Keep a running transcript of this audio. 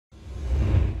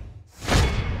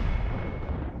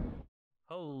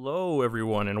Hello,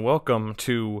 everyone, and welcome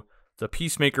to the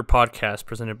Peacemaker podcast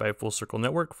presented by Full Circle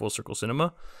Network, Full Circle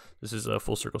Cinema. This is a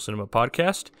Full Circle Cinema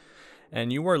podcast,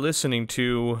 and you are listening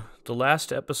to the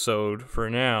last episode for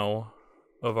now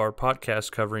of our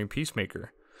podcast covering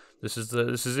Peacemaker. This is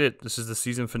it. This is the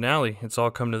season finale. It's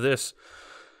all come to this,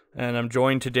 and I'm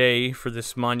joined today for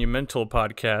this monumental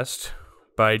podcast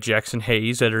by Jackson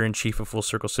Hayes, editor-in-chief of Full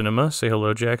Circle Cinema. Say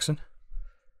hello, Jackson.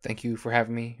 Thank you for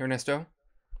having me, Ernesto.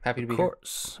 Happy to be here.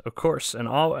 Of course, and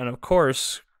of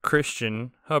course,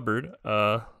 Christian Hubbard,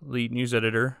 lead news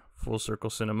editor, Full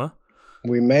Circle Cinema.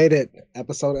 We made it,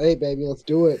 episode 8, baby. Let's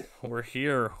do it. We're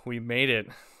here. We made it.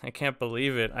 I can't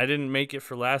believe it. I didn't make it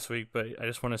for last week, but I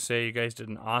just want to say you guys did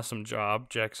an awesome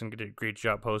job. Jackson did a great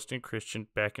job hosting. Christian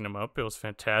backing him up. It was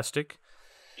fantastic.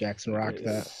 Jackson rocked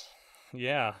that.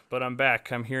 Yeah, but I'm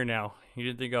back. I'm here now. You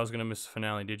didn't think I was gonna miss the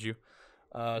finale, did you?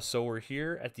 So we're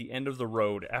here at the end of the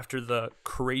road after the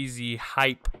crazy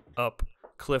hype up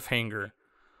cliffhanger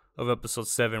of episode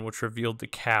 7, which revealed the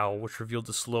cow, which revealed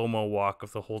the slow-mo walk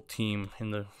of the whole team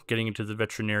in the getting into the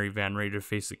veterinary van ready to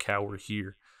face the cow. We're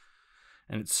here,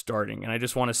 and it's starting. And I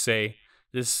just want to say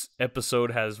this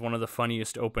episode has one of the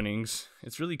funniest openings.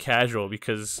 It's really casual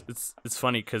because it's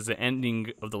funny because the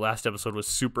ending of the last episode was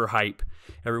super hype.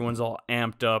 Everyone's all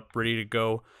amped up, ready to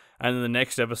go. And then the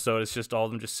next episode is just all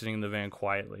of them just sitting in the van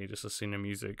quietly, just listening to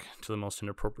music to the most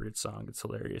inappropriate song. It's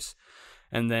hilarious.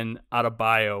 And then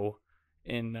Adebayo,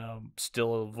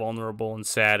 still vulnerable and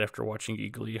sad after watching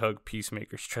eagerly hug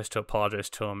Peacemaker, she tries to apologize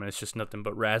to him, and it's just nothing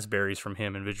but raspberries from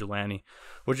him and Vigilante.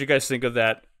 What do you guys think of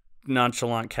that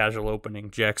nonchalant, casual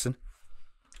opening, Jackson?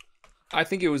 I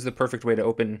think it was the perfect way to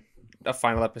open a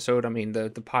final episode. I mean, the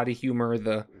potty humor,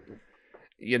 the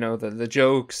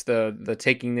jokes, the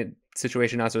taking the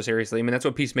situation not so seriously. I mean, that's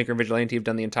what Peacemaker and Vigilante have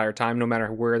done the entire time, no matter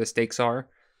where the stakes are.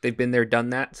 They've been there,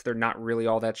 done that, so they're not really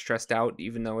all that stressed out,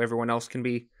 even though everyone else can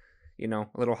be, a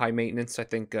little high maintenance. I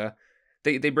think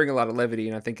they bring a lot of levity,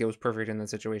 and I think it was perfect in that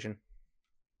situation.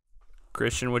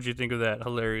 Christian, what'd you think of that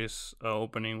hilarious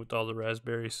opening with all the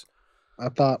raspberries? I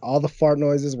thought all the fart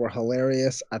noises were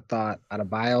hilarious. I thought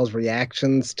Adebayo's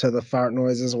reactions to the fart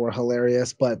noises were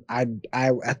hilarious, but I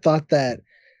thought that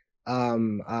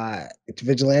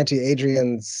Vigilante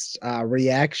Adrian's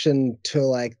reaction to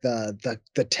like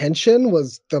the tension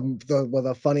was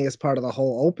the funniest part of the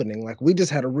whole opening. Like, we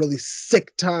just had a really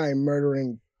sick time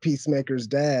murdering Peacemaker's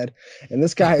dad, and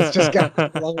this guy has just got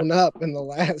blown up in the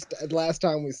last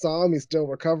time we saw him. He's still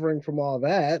recovering from all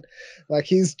that. Like,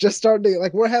 he's just starting to,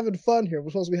 like, we're having fun here.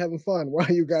 We're supposed to be having fun. Why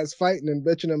are you guys fighting and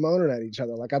bitching and moaning at each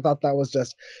other? Like, I thought that was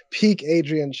just peak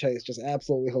Adrian Chase, just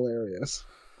absolutely hilarious.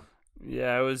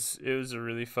 Yeah, it was a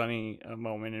really funny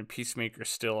moment, and Peacemaker's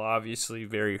still obviously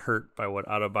very hurt by what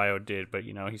Adebayo did, but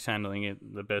he's handling it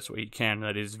the best way he can.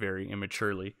 That is very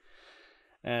immaturely.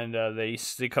 And they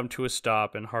come to a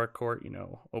stop, and Harcourt,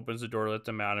 opens the door to let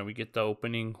them out, and we get the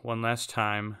opening one last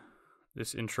time,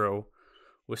 this intro,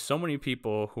 with so many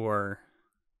people who are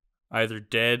either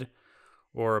dead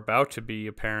or about to be,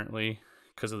 apparently,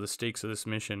 because of the stakes of this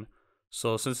mission.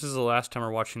 So since this is the last time we're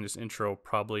watching this intro,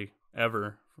 probably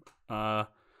ever,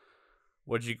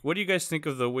 what do you guys think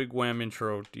of the wigwam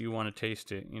intro? Do you want to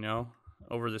taste it?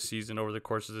 Over the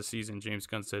course of the season, James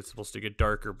Gunn said it's supposed to get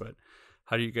darker, but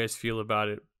how do you guys feel about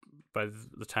it by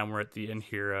the time we're at the end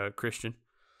here, Christian?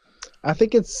 I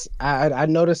think I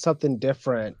noticed something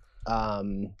different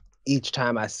each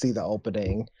time I see the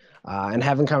opening, and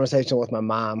having conversation with my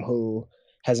mom, who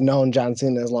has known John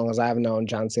Cena as long as I've known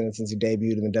John Cena since he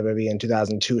debuted in the WWE in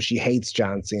 2002. She hates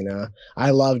John Cena.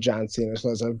 I love John Cena, so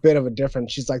it's a bit of a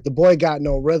difference. She's like, the boy got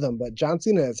no rhythm, but John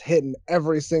Cena is hitting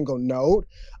every single note.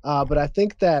 But I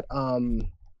think that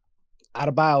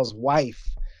Adebayo's wife,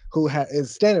 who is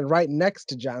standing right next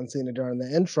to John Cena during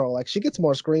the intro, like, she gets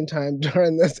more screen time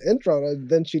during this intro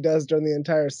than she does during the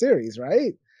entire series,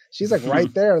 right? She's like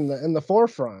right there in the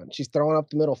forefront. She's throwing up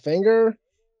the middle finger.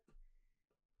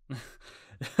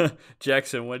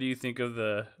 Jackson, what do you think of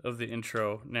the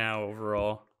intro now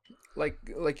overall?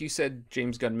 Like you said,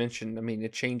 James Gunn mentioned, I mean,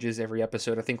 it changes every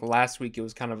episode. I think last week it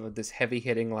was kind of this heavy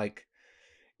hitting, like,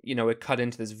 it cut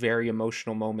into this very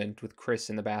emotional moment with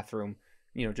Chris in the bathroom,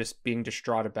 just being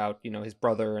distraught about, his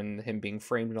brother and him being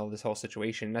framed and all this whole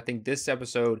situation. And I think this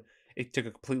episode, it took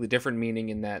a completely different meaning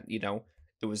in that,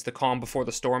 it was the calm before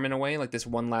the storm in a way. Like, this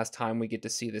one last time we get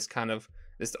to see this kind of,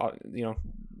 this,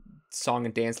 song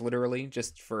and dance, literally,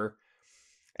 just for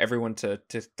everyone to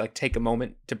like take a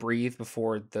moment to breathe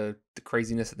before the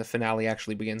craziness of the finale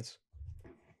actually begins.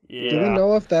 Yeah. Do we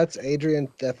know if that's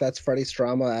Freddie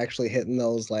Stroma actually hitting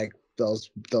those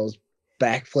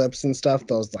backflips and stuff,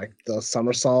 those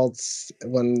somersaults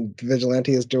when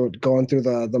Vigilante is going through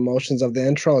the motions of the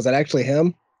intro. Is that actually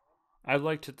him? I'd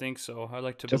like to think so. I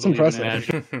like to That's believe in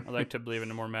impressive. magic. I like to believe in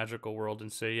a more magical world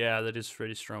and say, yeah, that is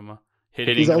Freddie Stroma He's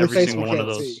hitting the only every face single we one of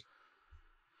can't those.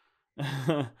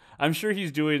 see. I'm sure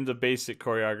he's doing the basic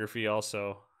choreography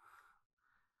also.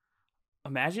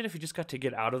 Imagine if he just got to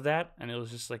get out of that and it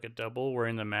was just like a double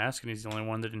wearing the mask and he's the only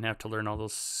one that didn't have to learn all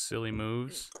those silly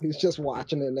moves. He's just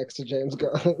watching it next to James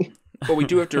Gunn. But we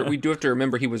do have to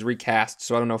remember he was recast,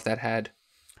 so I don't know if that had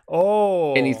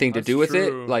Oh, anything to that's do with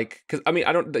true. it. Like, because I mean,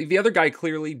 I don't. The other guy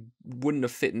clearly wouldn't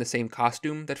have fit in the same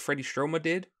costume that Freddie Stroma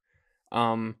did.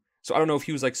 So I don't know if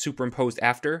he was like superimposed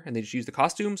after and they just used the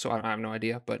costume. So I have no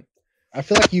idea. But I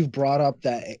feel like you've brought up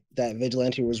that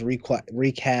Vigilante was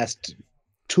recast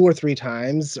 2 or 3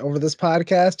 times over this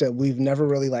podcast, and we've never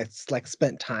really like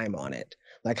spent time on it.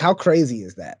 Like, how crazy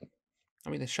is that? I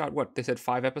mean, they shot what they said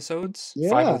 5 episodes, Yeah.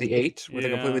 5 of the 8 with a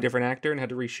Yeah. completely different actor and had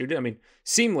to reshoot it. I mean,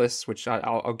 seamless, which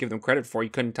I'll give them credit for.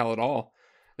 You couldn't tell at all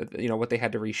that what they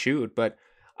had to reshoot, but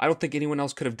I don't think anyone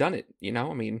else could have done it.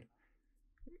 I mean,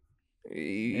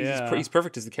 he's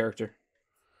perfect as the character.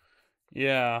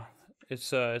 Yeah,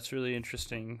 it's really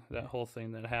interesting, that whole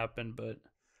thing that happened, but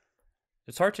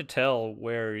it's hard to tell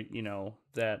where,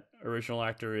 that original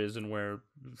actor is and where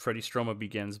Freddie Stroma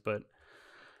begins, but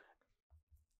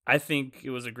I think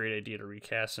it was a great idea to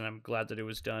recast, and I'm glad that it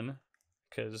was done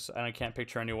because I can't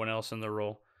picture anyone else in the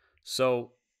role.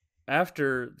 So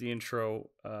after the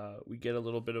intro, we get a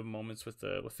little bit of moments with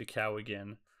the cow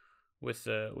again, with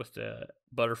the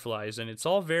butterflies, and it's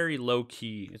all very low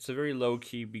key. It's a very low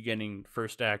key beginning,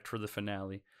 first act for the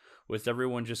finale, with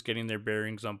everyone just getting their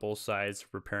bearings on both sides,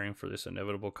 preparing for this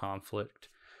inevitable conflict,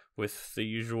 with the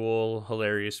usual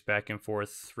hilarious back and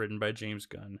forth written by James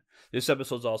Gunn. This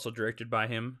episode's also directed by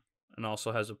him and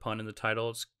also has a pun in the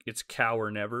title. It's cow or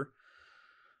never.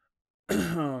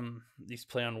 These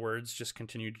play on words just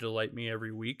continue to delight me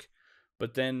every week.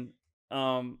 But then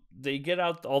they get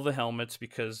out all the helmets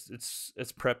because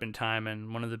it's prep in time,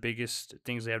 and one of the biggest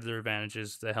things they have to their advantage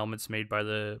is the helmets made by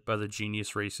the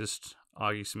genius racist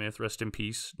Agee Smith. Rest in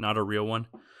peace. Not a real one.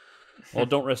 Well,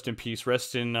 don't rest in peace.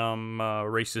 Rest in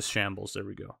racist shambles. There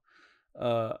we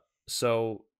go.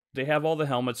 So they have all the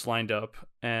helmets lined up,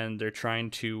 and they're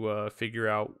trying to figure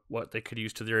out what they could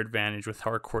use to their advantage, with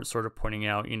Harcourt sort of pointing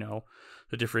out,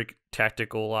 the different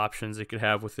tactical options they could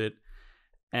have with it.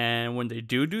 And when they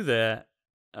do that,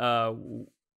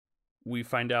 we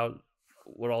find out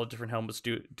what all the different helmets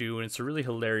do, and it's a really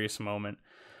hilarious moment.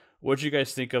 What do you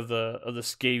guys think of the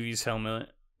scabies helmet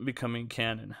becoming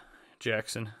canon,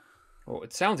 Jackson? Well,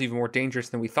 it sounds even more dangerous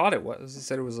than we thought it was. It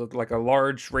said it was like a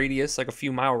large radius, like a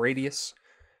few mile radius,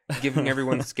 giving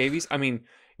everyone scabies. I mean,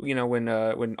 when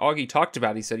Auggie talked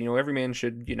about it, he said, every man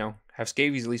should, have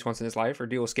scabies at least once in his life or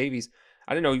deal with scabies.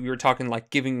 I didn't know you were talking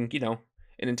like giving, an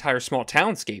entire small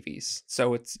town scabies.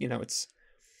 So it's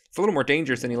a little more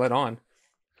dangerous than he let on.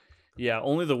 Yeah,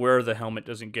 only the wearer of the helmet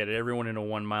doesn't get it. Everyone in a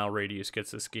 1 mile radius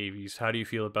gets the scabies. How do you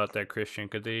feel about that, Christian?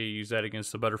 Could they use that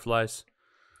against the butterflies?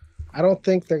 I don't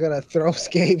think they're gonna throw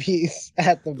scabies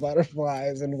at the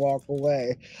butterflies and walk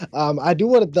away. I do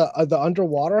want the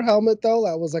underwater helmet though.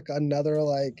 That was like another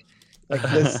like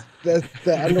this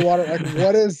the underwater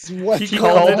what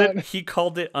he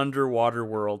called it Underwater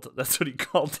World. That's what he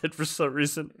called it for some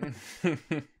reason.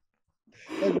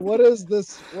 Like, what is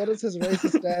this? What is his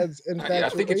racist dad's infatuation? I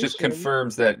think it just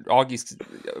confirms that Augie's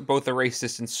both a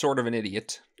racist and sort of an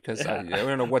idiot. Because I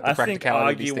don't know what the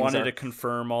practicality of these things are. I think Agee wanted to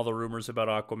confirm all the rumors about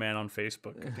Aquaman on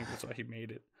Facebook. I think that's why he made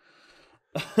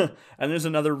it. And there's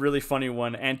another really funny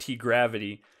one,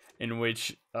 Anti-Gravity, in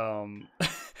which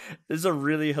there's a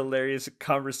really hilarious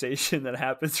conversation that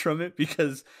happens from it,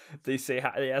 because they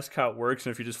ask how it works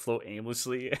and if you just float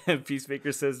aimlessly, and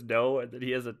Peacemaker says no, and then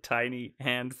he has a tiny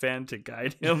hand fan to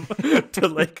guide him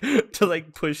to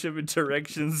push him in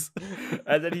directions.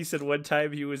 And then he said one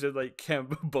time he was in like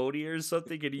Cambodia or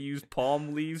something, and he used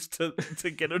palm leaves to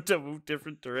get him to move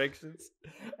different directions.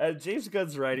 And James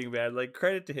Gunn's writing, man, like,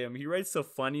 credit to him. He writes the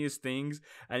funniest things,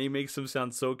 and he makes them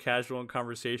sound so casual in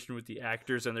conversation with the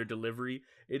actors and their delivery.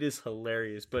 It is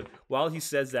hilarious. But while he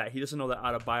says that, he doesn't know that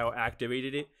Adebayo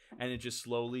activated it, and it just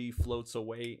slowly floats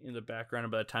away in the background.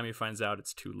 And by the time he finds out,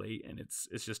 it's too late, and it's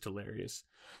just hilarious.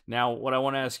 Now, what I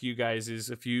want to ask you guys is,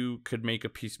 if you could make a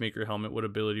Peacemaker helmet, what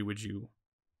ability would you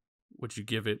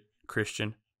give it,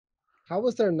 Christian? How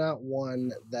was there not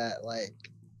one that like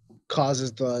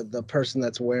causes the person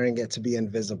that's wearing it to be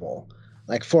invisible?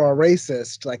 Like for a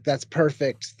racist, like that's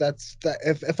perfect. That's that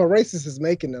if a racist is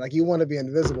making it, like you want to be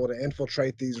invisible to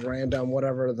infiltrate these random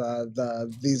whatever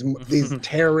these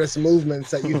terrorist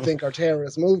movements that you think are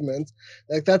terrorist movements.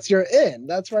 Like that's your in.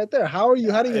 That's right there. How do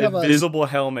you have a invisible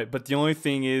helmet? But the only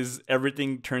thing is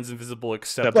everything turns invisible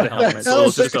except But the the helmet. So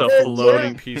it's just a helmet,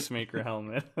 floating yeah. Peacemaker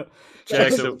helmet. That's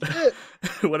Jackson, it.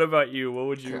 what about you? What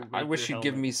would you? I make wish your you'd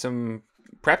give helmet? me some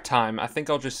prep time. I think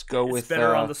I'll just go It's with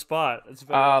better on the spot. It's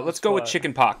better on the let's go with spot.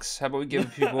 chicken pox. How about we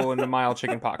give people in the mild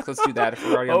chicken pox? Let's do that if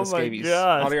we're already on Oh the my scabies.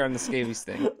 God. Already on the scabies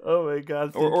thing. Oh my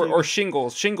god. Or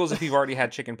shingles. Shingles if you've already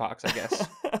had chicken pox, I guess.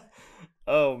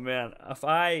 Oh man, if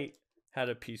I had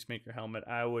a Peacemaker helmet,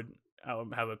 I would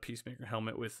have a Peacemaker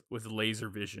helmet with laser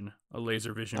vision, a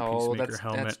laser vision Oh, Peacemaker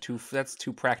helmet, that's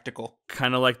too practical.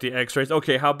 kind of like the X-rays.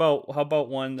 Okay, how about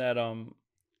one that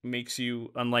makes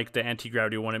you, unlike the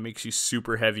anti-gravity one, it makes you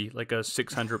super heavy, like a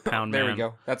 600-pound There man. we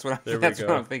go. That's what There we what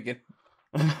go. I'm thinking.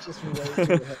 Just way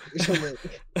too heavy.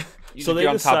 You So just they get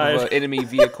on top of decide- an enemy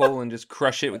vehicle and just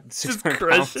crush it with Just 600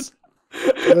 crush pounds.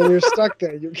 And then you're stuck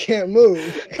there. You can't move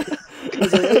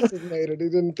because the racist made it. He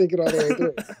didn't think it all the way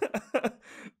through.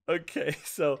 Okay,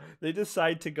 so they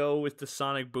decide to go with the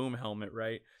sonic boom helmet,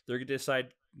 right? They're gonna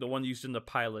decide the one used in the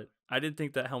pilot. I didn't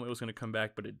think that helmet was gonna come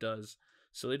back, but it does.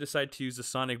 So they decide to use the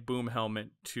sonic boom helmet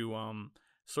to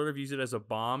sort of use it as a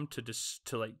bomb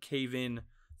to like cave in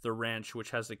the ranch,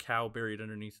 which has the cow buried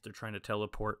underneath. They're trying to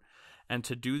teleport, and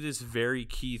to do this very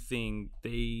key thing,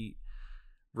 they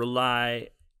rely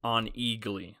on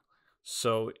Eagly.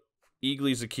 So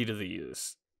Eagly's the key to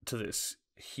this.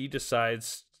 He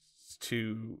decides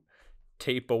to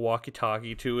tape a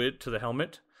walkie-talkie to the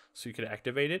helmet so you could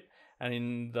activate it, and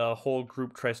then the whole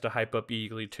group tries to hype up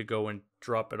Eagly to go and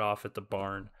drop it off at the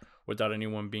barn without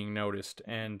anyone being noticed.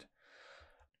 And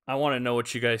I want to know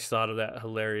what you guys thought of that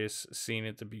hilarious scene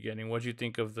at the beginning. What did you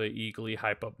think of the Eagly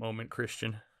hype up moment,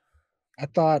 Christian? I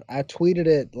thought I tweeted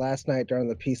it last night during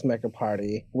the Peacemaker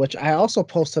party, which I also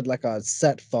posted like a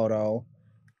set photo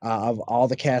of all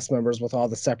the cast members with all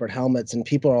the separate helmets, and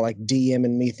people are like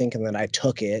DMing me thinking that I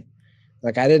took it.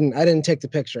 Like I didn't take the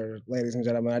picture, ladies and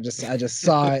gentlemen. I just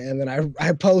saw it and then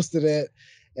I posted it,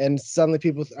 and suddenly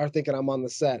people are thinking I'm on the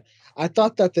set. I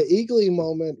thought that the Eagly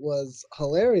moment was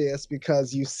hilarious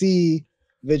because you see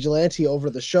Vigilante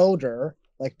over the shoulder,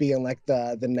 like being like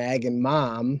the nagging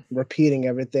mom, repeating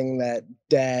everything that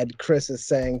Dad Chris is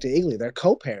saying to Eagly. They're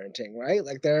co-parenting, right?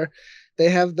 Like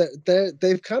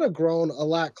they've kind of grown a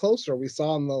lot closer. We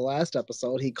saw in the last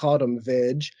episode he called him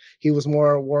Vig. He was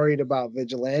more worried about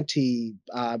Vigilante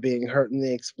being hurt in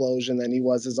the explosion than he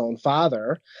was his own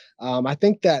father. I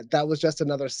think that was just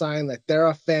another sign that they're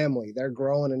a family. They're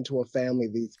growing into a family.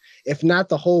 These, if not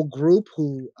the whole group,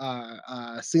 who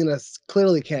Cena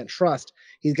clearly can't trust.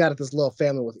 He's got this little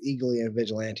family with Eagly and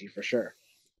Vigilante for sure.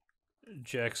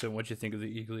 Jackson, what do you think of the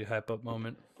Eagly hype up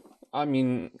moment? I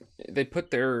mean, they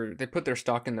put their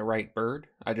stock in the right bird.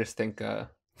 I just think I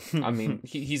mean,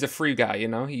 he's a free guy, you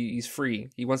know? He's free.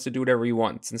 He wants to do whatever he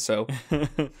wants. And so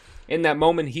in that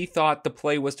moment, he thought the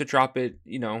play was to drop it,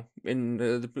 you know, in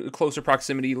the closer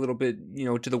proximity, a little bit, you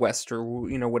know, to the west or,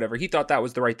 you know, whatever. He thought that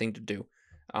was the right thing to do.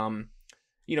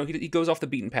 You know, he goes off the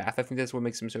beaten path. I think that's what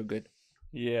makes him so good.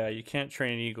 Yeah, you can't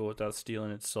train an eagle without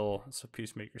stealing its soul. That's what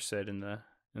Peacemaker said in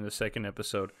the second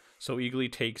episode. So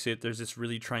Eagly takes it. There's this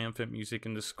really triumphant music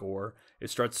in the score. It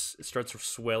starts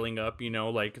swelling up, you know,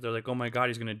 like they're like, "Oh my god,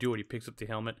 he's going to do it." He picks up the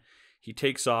helmet. He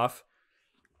takes off,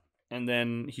 and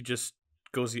then he just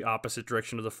goes the opposite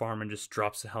direction of the farm and just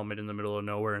drops the helmet in the middle of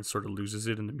nowhere and sort of loses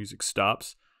it, and the music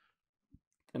stops.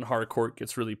 And Harcourt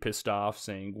gets really pissed off,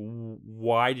 saying,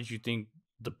 "Why did you think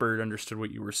the bird understood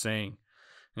what you were saying?"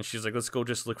 And she's like, "Let's go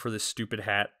just look for this stupid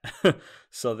hat."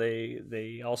 So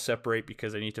they all separate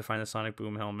because they need to find the sonic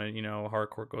boom helmet. You know,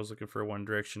 Harcourt goes looking for one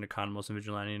direction, Economos and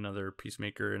Vigilante another,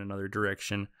 Peacemaker in another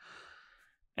direction.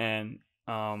 And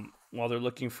while they're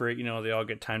looking for it, you know, they all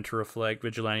get time to reflect.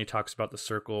 Vigilante talks about the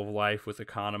circle of life with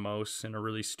Economos in a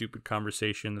really stupid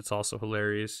conversation that's also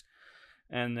hilarious.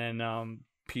 And then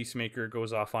Peacemaker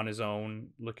goes off on his own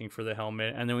looking for the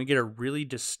helmet. And then we get a really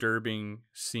disturbing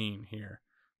scene here,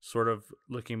 sort of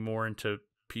looking more into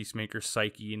Peacemaker's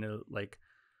psyche in a, like,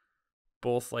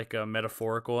 both like a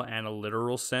metaphorical and a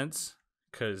literal sense,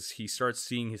 because he starts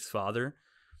seeing his father.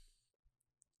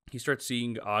 He starts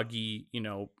seeing Agee, you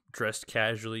know, dressed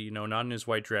casually, you know, not in his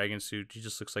white dragon suit. He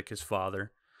just looks like his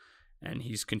father. And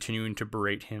he's continuing to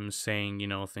berate him, saying, you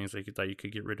know, things like, "You thought you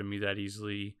could get rid of me that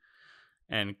easily,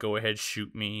 and go ahead,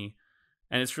 shoot me."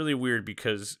 And it's really weird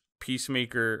because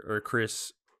Peacemaker, or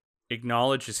Chris,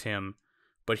 acknowledges him,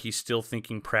 but he's still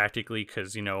thinking practically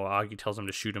because, you know, Agee tells him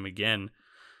to shoot him again.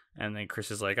 And then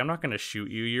Chris is like, I'm not gonna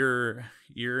shoot you.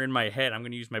 You're in my head. I'm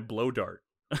gonna use my blow dart.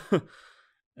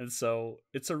 And so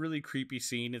it's a really creepy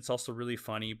scene. It's also really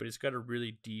funny, but it's got a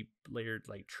really deep layered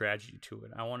like tragedy to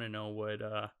it. I want to know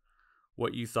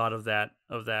what you thought of that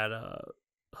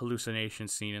hallucination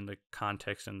scene and the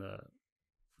context and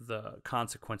the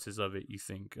consequences of it. You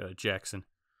think, Jackson?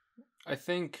 I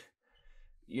think,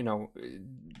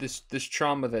 this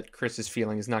trauma that Chris is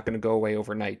feeling is not going to go away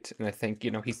overnight. And I think,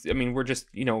 we're just,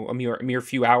 a mere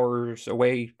few hours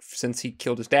away since he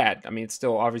killed his dad. I mean, it's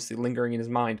still obviously lingering in his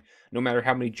mind, no matter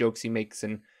how many jokes he makes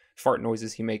and fart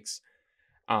noises he makes.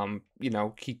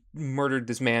 He murdered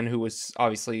this man who was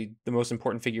obviously the most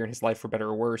important figure in his life, for better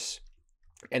or worse.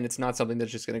 And it's not something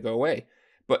that's just going to go away.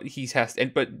 But the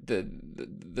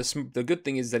good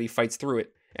thing is that he fights through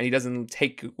it, and he doesn't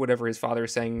take whatever his father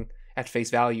is saying at face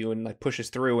value and like pushes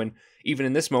through. And even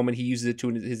in this moment, he uses it to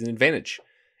his advantage.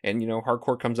 And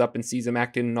Harcourt comes up and sees him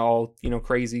acting all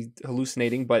crazy,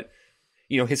 hallucinating, but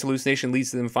his hallucination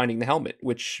leads to them finding the helmet,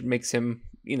 which makes him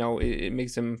it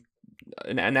makes him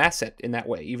an asset in that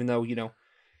way. Even though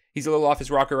he's a little off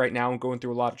his rocker right now and going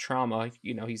through a lot of trauma,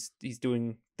 he's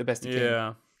doing the best he can.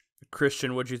 Yeah.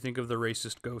 Christian, what'd you think of the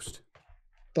racist ghost?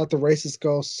 Thought the racist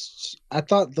ghost. I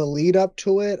thought the lead up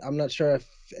to it. I'm not sure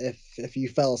if you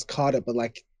fellas caught it, but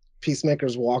like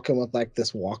Peacemaker's walking with like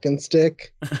this walking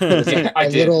stick. Yeah, I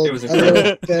did. It was a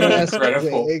little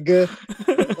incredible. twig.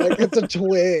 Like it's a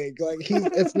twig. Like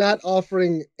it's not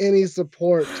offering any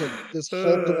support to this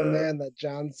Hulk of a man that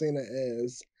John Cena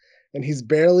is. And he's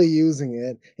barely using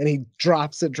it, and he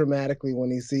drops it dramatically when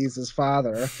he sees his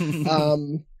father.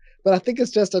 But I think it's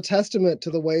just a testament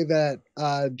to the way that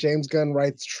James Gunn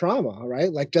writes trauma,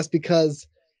 right? Like just because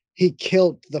he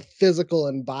killed the physical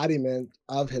embodiment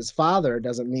of his father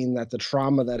doesn't mean that the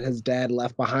trauma that his dad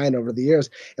left behind over the years.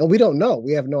 And we don't know.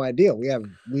 We have no idea.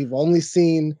 We've only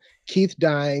seen Keith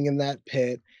dying in that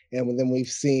pit. And then we've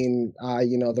seen,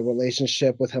 the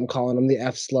relationship with him calling him the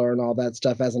F slur and all that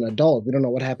stuff as an adult. We don't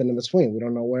know what happened in between. We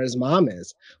don't know where his mom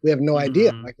is. We have no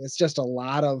idea. Like it's just a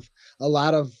lot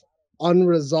of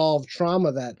unresolved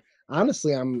trauma that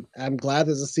honestly I'm glad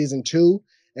there's a season 2,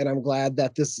 and I'm glad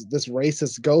that this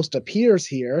racist ghost appears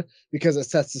here, because it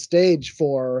sets the stage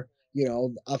for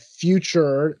a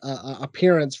future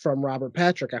appearance from Robert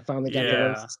Patrick. I finally got the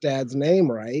racist dad's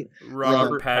name right.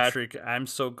 Robert Patrick. I'm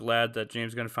so glad that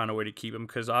James Gunn found a way to keep him,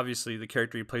 because obviously the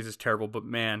character he plays is terrible, but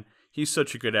man, he's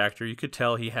such a good actor. You could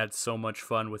tell he had so much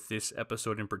fun with this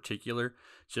episode in particular.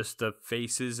 Just the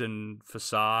faces and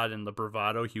facade and the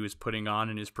bravado he was putting on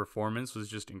in his performance was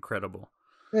just incredible.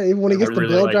 Yeah, even when he gets the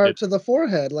blow dart to the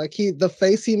forehead, like the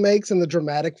face he makes and the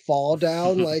dramatic fall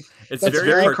down, like it's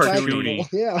very cartoony.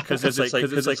 Yeah, because it's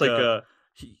like a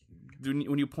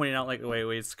when you point it out, like wait,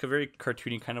 it's very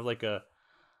cartoony, kind of like a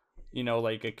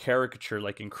like a caricature,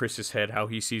 like in Chris's head, how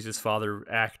he sees his father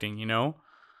acting.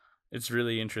 It's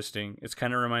really interesting. It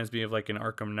kind of reminds me of like an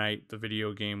Arkham Knight, the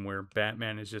video game, where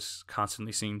Batman is just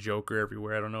constantly seeing Joker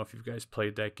everywhere. I don't know if you guys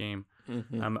played that game.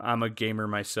 Mm-hmm. I'm a gamer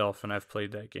myself, and I've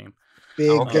played that game.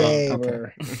 Big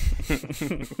gamer.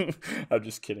 Okay. I'm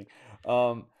just kidding.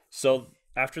 So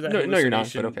after that, no, you're not.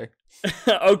 But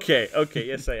okay. okay,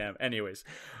 yes, I am. Anyways,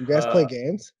 you guys play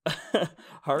games?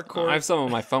 Harcourt. I have some on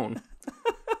my phone.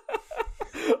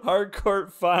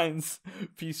 Harcourt finds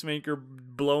Peacemaker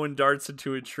blowing darts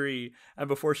into a tree, and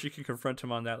before she can confront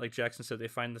him on that, like Jackson said, they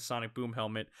find the sonic boom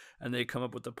helmet, and they come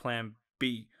up with the plan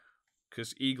B,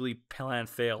 because Eagly plan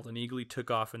failed, and Eagly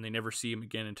took off, and they never see him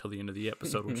again until the end of the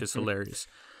episode, which is hilarious.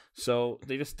 So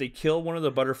they kill one of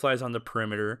the butterflies on the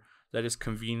perimeter that is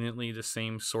conveniently the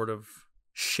same sort of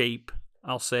shape,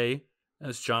 I'll say,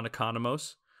 as John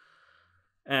Economos.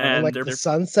 And like the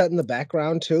sunset in the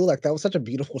background too, like that was such a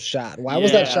beautiful shot. Why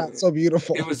was that shot so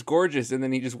beautiful? It was gorgeous, and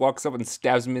then he just walks up and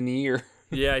stabs him in the ear.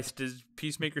 Yeah,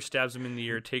 Peacemaker stabs him in the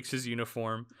ear, takes his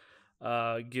uniform,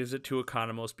 gives it to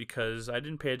Economos, because I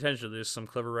didn't pay attention to this. Some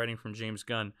clever writing from James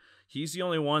Gunn. He's the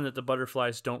only one that the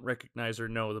butterflies don't recognize or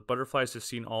know. The butterflies have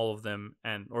seen all of them,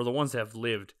 or the ones that have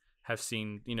lived have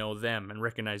seen them and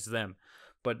recognized them,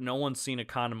 but no one's seen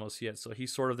Economos yet. So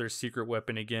he's sort of their secret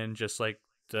weapon again, just like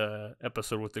the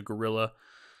episode with the gorilla.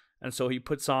 And so he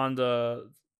puts on the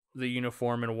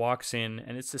uniform and walks in,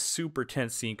 and it's a super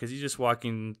tense scene because he's just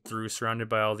walking through surrounded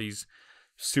by all these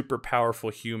super powerful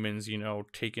humans,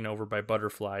 taken over by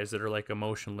butterflies that are like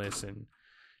emotionless and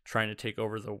trying to take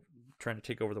over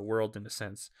the world in a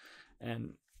sense.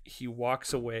 And he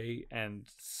walks away, and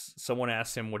someone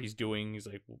asks him what he's doing. He's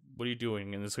like, "What are you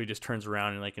doing?" And so he just turns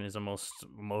around and like in his most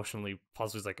emotionally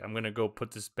positive, he's like, "I'm gonna go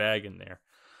put this bag in there."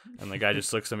 And the guy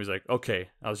just looks at him. He's like, "Okay,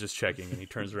 I was just checking." And he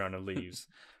turns around and leaves.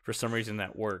 For some reason,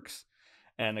 that works.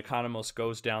 and Economos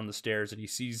goes down the stairs and he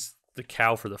sees the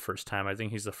cow for the first time. I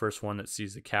think he's the first one that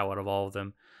sees the cow out of all of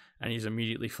them, and he's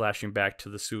immediately flashing back to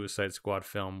the Suicide Squad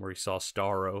film where he saw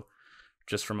Starro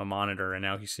just from a monitor, and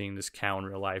now he's seeing this cow in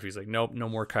real life. He's like, nope, no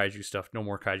more kaiju stuff, no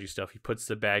more kaiju stuff. He puts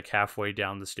the bag halfway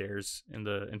down the stairs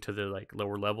into the like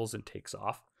lower levels and takes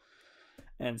off.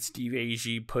 And Steve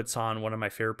Agee puts on one of my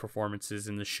favorite performances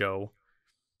in the show.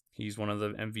 He's one of the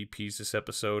MVPs this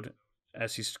episode.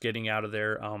 As he's getting out of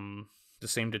there, the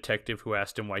same detective who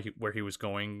asked him where he was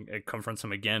going confronts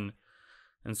him again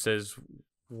and says,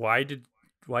 why did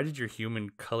your human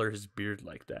color his beard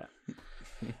like that?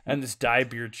 And this dye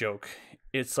beard joke,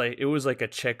 it was like a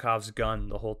Chekhov's gun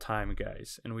the whole time,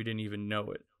 guys, and we didn't even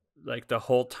know it. Like the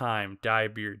whole time, dye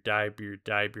beard, dye beard,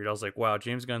 dye beard. I was like, wow,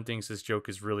 James Gunn thinks this joke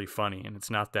is really funny, and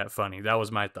it's not that funny. That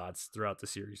was my thoughts throughout the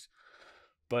series.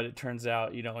 But it turns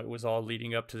out, it was all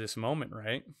leading up to this moment,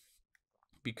 right?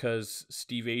 Because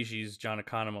Steve Agee's John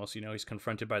Economos, he's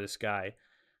confronted by this guy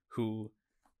who,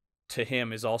 to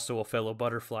him, is also a fellow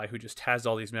butterfly who just has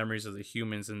all these memories of the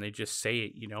humans, and they just say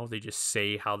it, they just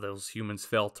say how those humans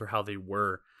felt or how they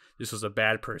were. This was a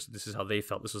bad person. This is how they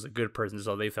felt. This was a good person. This is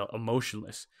how they felt,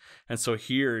 emotionless. And so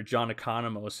here, John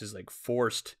Economos is like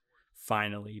forced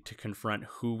finally to confront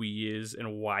who he is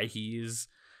and why he is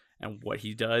and what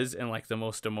he does in like the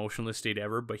most emotionless state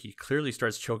ever. But he clearly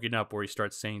starts choking up, where he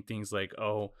starts saying things like,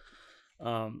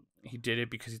 he did it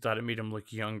because he thought it made him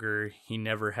look younger. He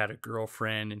never had a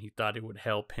girlfriend and he thought it would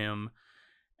help him.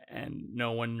 And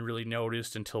no one really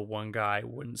noticed until one guy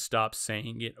wouldn't stop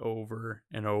saying it over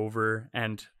and over.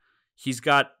 And he's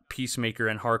got Peacemaker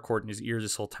and Harcourt in his ear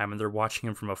this whole time, and they're watching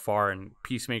him from afar, and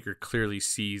Peacemaker clearly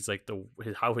sees like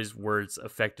how his words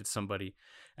affected somebody,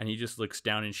 and he just looks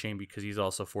down in shame because he's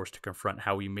also forced to confront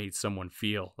how he made someone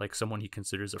feel, like someone he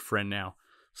considers a friend now.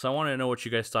 So I want to know what you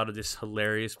guys thought of this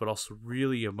hilarious but also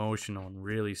really emotional and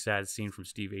really sad scene from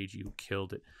Steve Agee, who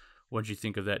killed it. What did you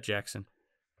think of that, Jackson?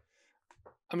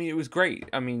 I mean, it was great.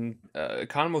 I mean,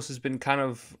 Economos has been kind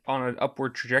of on an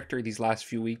upward trajectory these last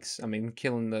few weeks. I mean,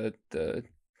 killing the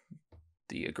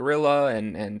gorilla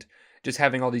and just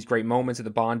having all these great moments of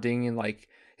the bonding, and like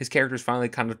his character's finally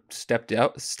kind of stepped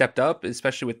up,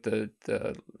 especially with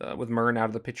with Murn out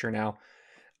of the picture now.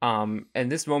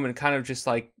 And this moment kind of just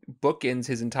like bookends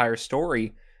his entire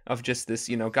story of just this,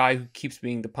 guy who keeps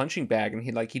being the punching bag, and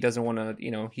he doesn't want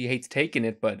to, he hates taking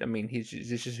it, but I mean, it's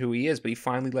just who he is. But he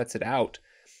finally lets it out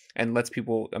and lets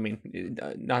people, I mean,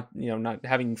 not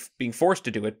being forced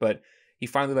to do it, but he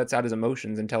finally lets out his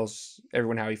emotions and tells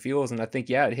everyone how he feels. And I think,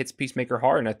 yeah, it hits Peacemaker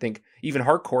hard. And I think even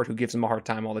Harcourt, who gives him a hard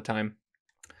time all the time,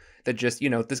 that just,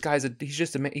 this guy's he's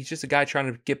just a guy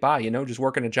trying to get by, just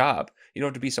working a job. You don't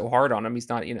have to be so hard on him. He's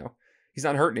not, he's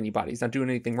not hurting anybody. He's not doing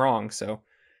anything wrong. So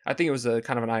I think it was a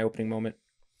kind of an eye-opening moment.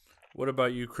 What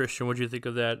about you, Christian? What do you think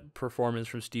of that performance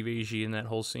from Steve Agee in that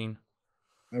whole scene?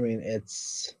 I mean,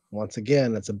 it's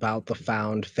about the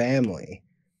found family.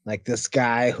 Like this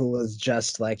guy who was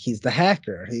just like, he's the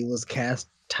hacker. He was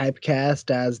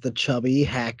typecast as the chubby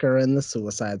hacker in the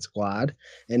Suicide Squad.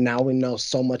 And now we know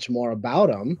so much more about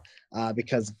him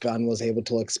because Gunn was able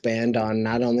to expand on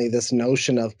not only this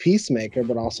notion of Peacemaker,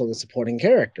 but also the supporting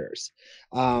characters.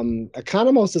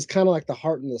 Economos is kind of like the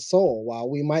heart and the soul. While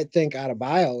we might think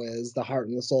Adebayo is the heart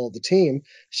and the soul of the team,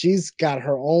 she's got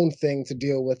her own thing to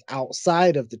deal with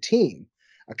outside of the team.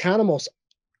 Economos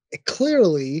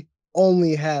clearly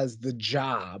only has the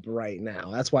job right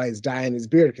now. That's why he's dyeing his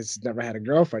beard, because he's never had a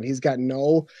girlfriend. He's got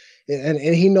and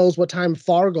he knows what time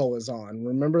Fargo is on.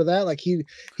 Remember that? Like he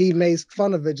makes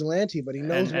fun of Vigilante, but he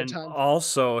knows what time.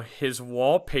 Also, his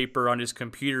wallpaper on his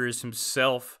computer is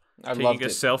himself taking a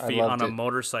selfie on a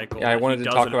motorcycle. Yeah, I wanted to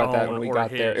talk about that when we got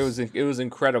there. It was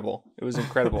incredible. It was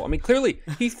incredible. I mean, clearly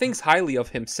he thinks highly of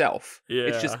himself. Yeah.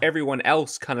 It's just everyone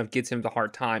else kind of gets him the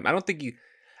hard time. I don't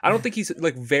think he's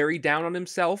like very down on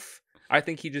himself. I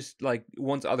think he just like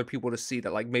wants other people to see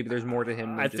that like maybe there's more to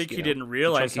him. I think he didn't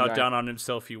realize how down on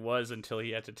himself he was until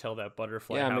he had to tell that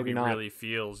butterfly how he really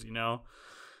feels.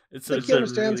 It's like he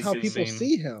understands how people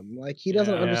see him. Like he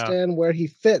doesn't understand where he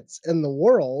fits in the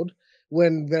world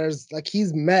when there's like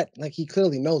he's met, like he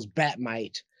clearly knows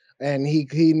Batmite. And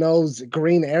he knows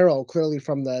Green Arrow clearly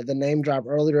from the name drop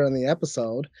earlier in the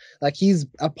episode. Like he's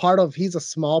a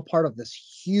small part of this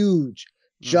huge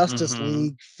Justice Mm-hmm.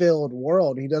 League filled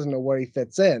world. He doesn't know where he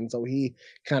fits in. So he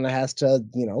kind of has to,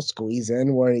 squeeze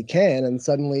in where he can. And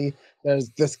suddenly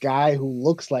there's this guy who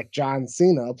looks like John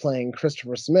Cena playing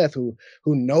Christopher Smith who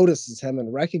notices him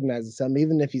and recognizes him,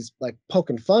 even if he's like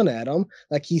poking fun at him,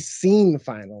 like he's seen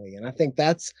finally. And I think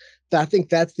that's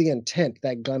the intent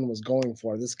that Gunn was going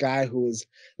for. This guy who is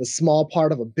the small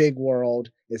part of a big world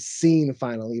is seen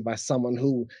finally by someone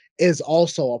who is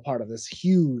also a part of this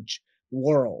huge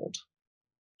world.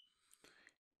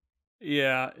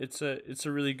 Yeah, it's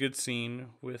a really good scene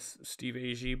with Steve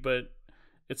Agee, but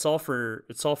it's all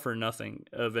for nothing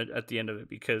of it at the end of it,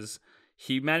 because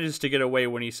he manages to get away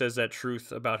when he says that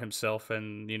truth about himself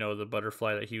and the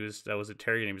butterfly that was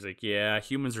interrogating him. He's like, yeah,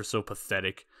 humans are so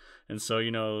pathetic, and so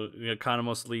the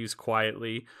Economos leaves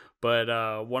quietly, but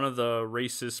one of the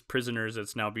racist prisoners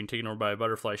that's now being taken over by a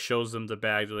butterfly shows them the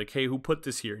bag. They're like, hey, who put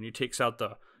this here? And he takes out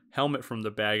the helmet from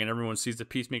the bag, and everyone sees the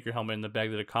Peacemaker helmet in the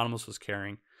bag that Economos was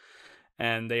carrying.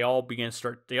 And they all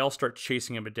start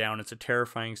chasing him down. It's a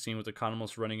terrifying scene with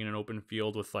Economos running in an open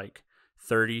field with like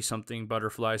 30 something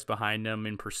butterflies behind them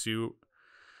in pursuit.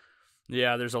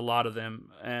 Yeah, there's a lot of them.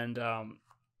 And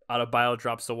Adebayo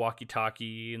drops the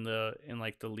walkie-talkie in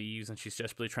like the leaves, and she's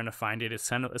desperately trying to find it.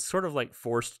 It's sort of like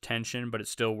forced tension, but it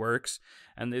still works.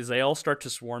 And as they all start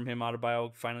to swarm him,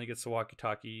 Adebayo finally gets the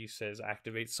walkie-talkie. He says,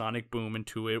 "Activate sonic boom"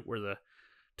 into it, where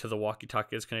the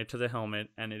walkie-talkie is connected to the helmet,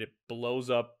 and it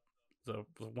blows up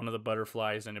one of the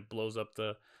butterflies, and it blows up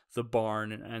the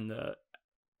barn,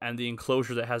 and the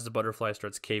enclosure that has the butterfly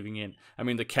starts caving in. I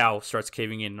mean, the cow starts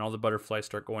caving in, and all the butterflies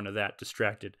start going to that,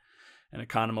 distracted. And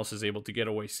Economos is able to get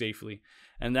away safely.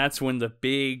 And that's when the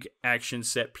big action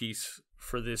set piece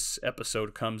for this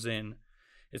episode comes in.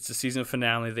 It's the season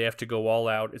finale. They have to go all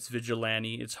out. It's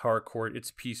Vigilante. It's Harcourt.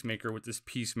 It's Peacemaker with this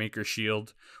Peacemaker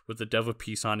shield with the devil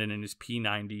piece on it and his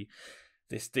P90.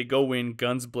 They go in,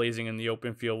 guns blazing in the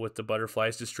open field with the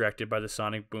butterflies distracted by the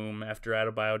sonic boom after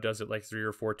Adebayo does it like 3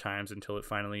 or 4 times until it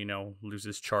finally,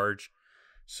 loses charge.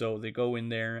 So they go in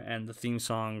there and the theme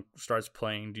song starts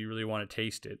playing, Do You Really Want to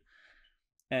Taste It?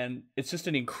 And it's just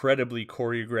an incredibly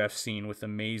choreographed scene with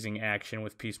amazing action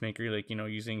with Peacemaker, like,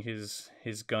 using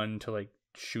his gun to like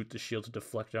shoot the shield to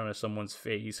deflect it onto someone's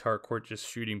face. Harcourt just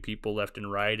shooting people left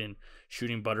and right and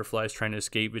shooting butterflies trying to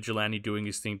escape. Vigilante doing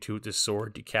his thing too with his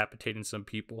sword, decapitating some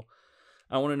people.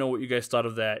 I want to know what you guys thought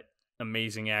of that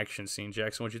amazing action scene.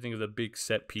 Jackson, what do you think of the big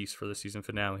set piece for the season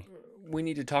finale? We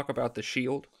need to talk about the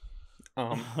shield.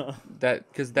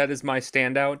 Because that is my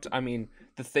standout. I mean,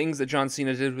 the things that John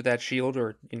Cena did with that shield,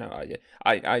 or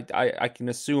I can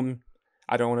assume.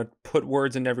 I don't want to put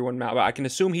words in everyone's mouth, but I can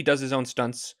assume he does his own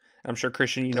stunts. I'm sure,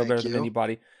 Christian, you know better than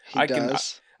anybody. He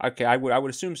does. Okay, I would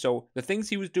assume so. The things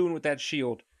he was doing with that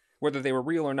shield, whether they were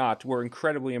real or not, were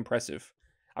incredibly impressive.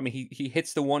 I mean, he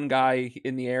hits the one guy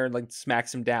in the air and like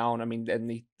smacks him down. I mean, and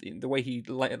the way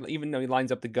even though he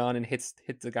lines up the gun and hits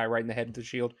the guy right in the head with the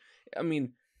shield. I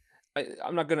mean,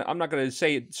 I'm not gonna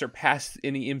say it surpassed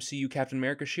any MCU Captain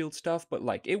America shield stuff, but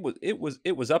like it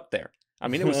was up there. I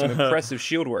mean, it was some impressive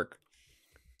shield work.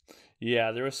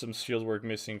 Yeah, there was some shield work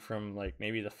missing from like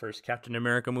maybe the first Captain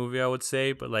America movie, I would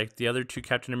say, but like the other 2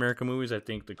 Captain America movies, I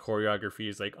think the choreography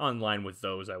is like on line with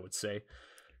those, I would say.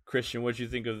 Christian, what do you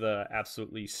think of the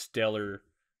absolutely stellar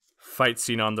fight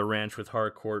scene on the ranch with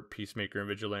Harcourt, Peacemaker, and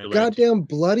Vigilante? Goddamn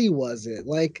bloody was it?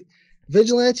 Like,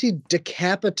 Vigilante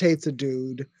decapitates a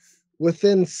dude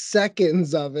within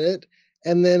seconds of it,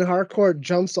 and then Harcourt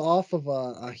jumps off of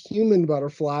a human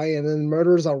butterfly and then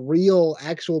murders a real,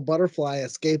 actual butterfly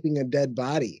escaping a dead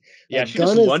body. Yeah, she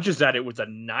just lunges at it with a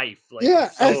knife. Like, yeah,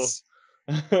 it's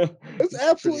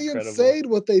absolutely insane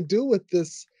what they do with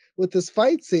this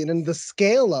fight scene and the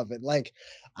scale of it. Like,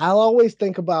 I'll always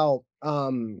think about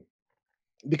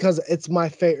because it's my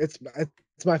favorite.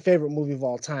 It's my favorite movie of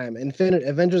all time,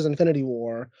 Avengers Infinity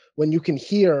War, when you can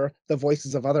hear the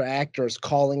voices of other actors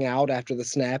calling out after the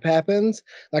snap happens.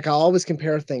 Like, I always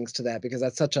compare things to that because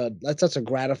that's such a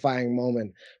gratifying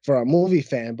moment for a movie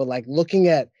fan. But like looking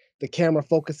at the camera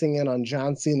focusing in on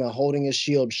John Cena holding his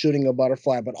shield, shooting a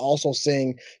butterfly, but also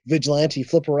seeing Vigilante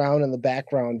flip around in the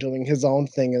background doing his own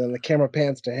thing, and then the camera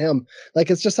pans to him.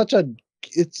 Like, it's such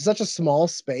a small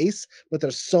space, but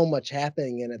there's so much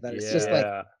happening in it that it's just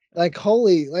like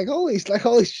holy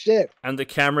shit. And the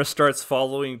camera starts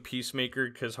following Peacemaker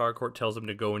because Harcourt tells him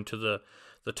to go into the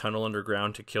the tunnel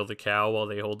underground to kill the cow while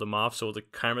they hold them off. So the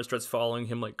camera starts following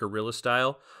him like gorilla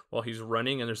style while he's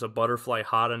running, and there's a butterfly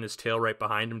hot on his tail right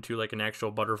behind him too, like an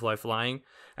actual butterfly flying.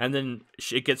 And then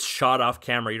it gets shot off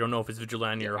camera. You don't know if it's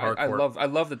Vigilante or Harcourt. I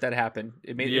love that happened.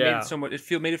 It made it so much.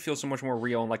 Made it feel so much more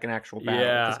real and like an actual battle.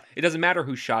 Yeah. It doesn't matter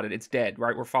who shot it; it's dead,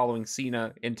 right? We're following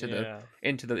Cena into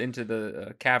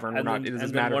the cavern. It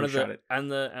doesn't matter who shot it. And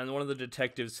one of the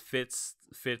detectives fits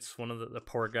one of the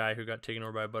poor guy who got taken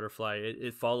over by a butterfly.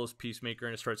 It follows Peacemaker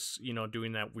and it starts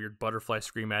doing that weird butterfly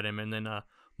scream at him, and then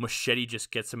Machete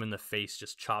just gets him in the face,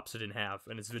 just chops it in half,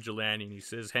 and it's Vigilante, and he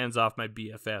says, "Hands off my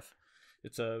BFF."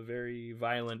 It's a very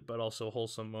violent but also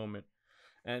wholesome moment.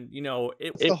 And,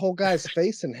 it's the whole guy's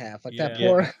face in half. Like that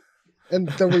poor... And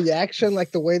the reaction, like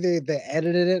the way they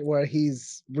edited it, where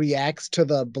he's reacts to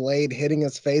the blade hitting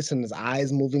his face and his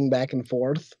eyes moving back and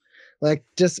forth. Like,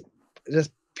 just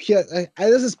pure,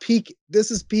 this is peak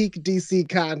DC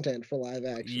content for live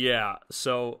action. Yeah,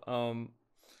 so...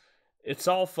 it's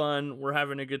all fun. We're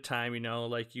having a good time,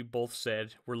 like you both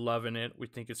said. We're loving it. We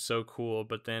think it's so cool.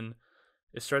 But then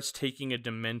it starts taking a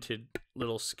demented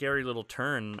scary little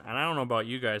turn. And I don't know about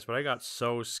you guys, but I got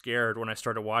so scared when I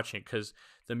started watching it because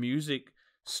the music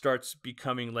starts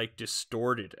becoming like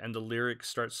distorted and the lyrics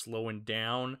start slowing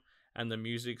down and the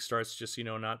music starts just,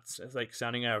 not like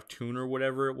sounding out of tune or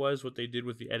whatever it was, what they did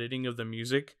with the editing of the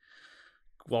music.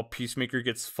 While Peacemaker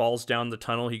falls down the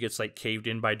tunnel, he gets like caved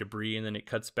in by debris, and then it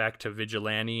cuts back to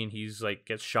Vigilante, and he's like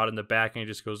gets shot in the back, and he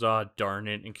just goes, "Oh darn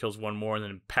it," and kills one more, and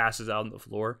then passes out on the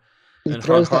floor. He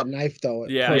throws that knife though.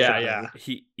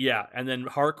 Yeah. And then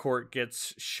Harcourt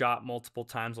gets shot multiple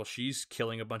times while she's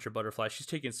killing a bunch of butterflies. She's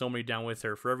taking so many down with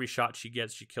her. For every shot she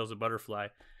gets, she kills a butterfly,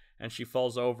 and she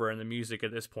falls over. And the music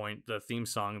at this point, the theme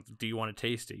song, "Do You Want to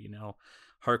Taste It?"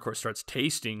 Harcourt starts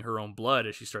tasting her own blood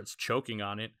as she starts choking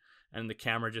on it. And the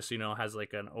camera just, has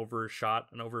like an overhead shot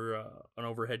of,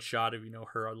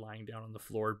 her lying down on the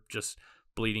floor, just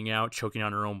bleeding out, choking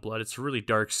on her own blood. It's a really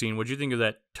dark scene. What'd you think of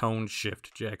that tone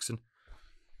shift, Jackson?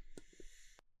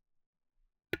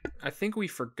 I think we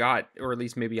forgot, or at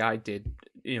least maybe I did,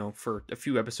 for a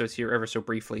few episodes here, ever so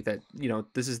briefly, that,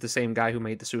 this is the same guy who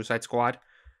made the Suicide Squad.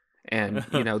 And,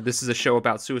 this is a show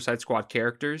about Suicide Squad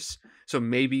characters. So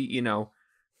maybe,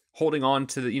 holding on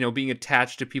to the, being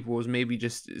attached to people was maybe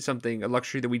just a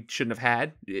luxury that we shouldn't have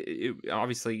had.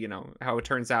 Obviously, how it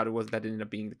turns out, that ended up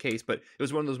being the case, but it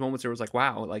was one of those moments where it was like,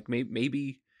 wow, like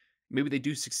maybe they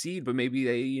do succeed, but maybe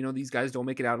they, these guys don't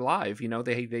make it out alive.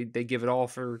 They give it all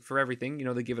for everything,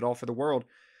 they give it all for the world.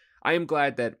 I am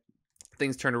glad that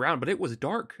things turned around, but it was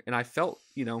dark, and I felt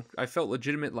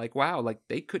legitimate, like, wow, like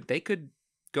they could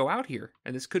go out here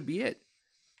and this could be it.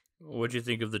 What'd you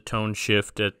think of the tone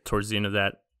shift towards the end of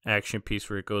that action piece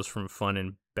where it goes from fun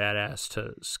and badass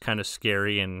to kind of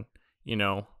scary and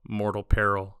mortal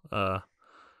peril?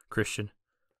 Christian?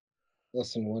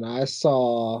 Listen, when I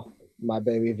saw my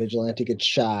baby Vigilante get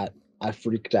shot, I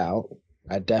freaked out.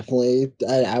 I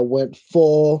went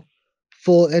full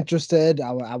interested.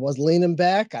 I was leaning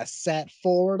back. I sat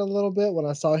forward a little bit when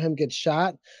I saw him get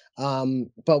shot,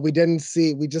 but we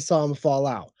just saw him fall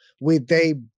out.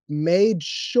 They made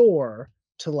sure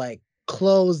to like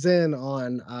close in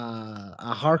on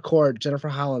a Harcourt, Jennifer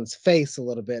Holland's face a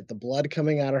little bit, the blood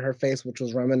coming out of her face, which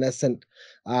was reminiscent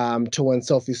to when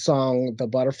Sophie's song "The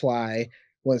Butterfly"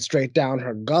 went straight down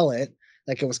her gullet.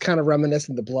 Like, it was kind of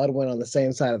reminiscent. The blood went on the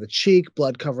same side of the cheek,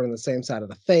 blood covering the same side of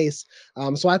the face.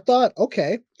 So I thought,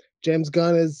 okay, James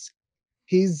Gunn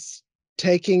he's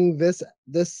taking this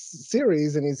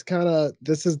series, and he's kind of,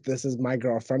 this is my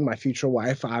girlfriend, my future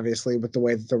wife, obviously, with the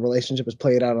way that the relationship is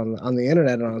played out on the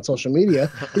internet and on social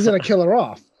media. He's gonna kill her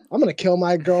off. I'm gonna kill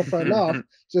my girlfriend off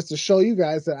just to show you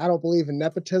guys that I don't believe in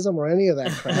nepotism or any of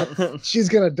that crap. She's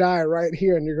gonna die right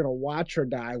here, and you're gonna watch her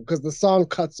die, because the song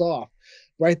cuts off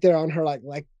right there on her,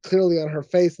 like clearly on her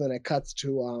face, and then it cuts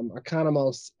to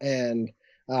Economos and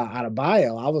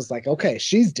Adebayo. I was like, okay,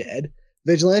 she's dead.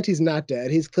 Vigilante's not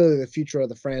dead. He's clearly the future of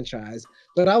the franchise.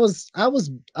 But I was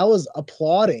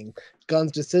applauding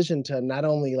Gunn's decision to not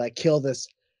only like kill this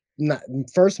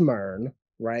first Murn,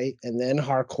 right, and then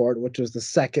Harcourt, which was the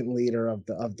second leader of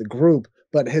the group,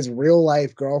 but his real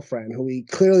life girlfriend, who he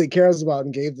clearly cares about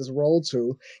and gave this role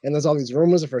to. And there's all these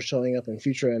rumors of her showing up in the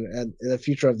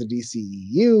future of the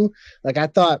DCEU. Like, I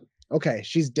thought, okay,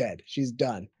 she's dead. She's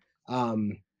done.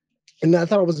 And I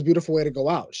thought it was a beautiful way to go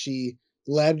out. She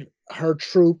led her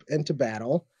troop into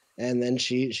battle, and then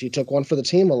she took one for the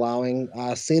team, allowing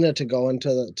Cena to go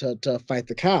to fight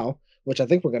the cow, which I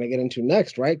think we're going to get into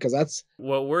next, right? Because that's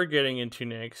what we're getting into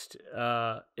next.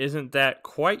 Isn't that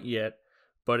quite yet,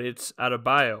 but it's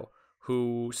Adebayo,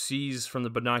 who sees from the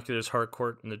binoculars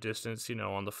Harcourt in the distance,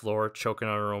 on the floor, choking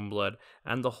on her own blood.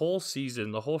 And the whole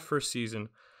season, the whole first season,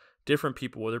 different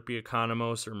people, whether it be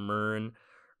Economos or Murn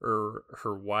or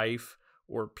her wife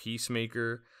or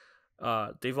Peacemaker,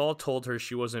 they've all told her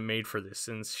she wasn't made for this.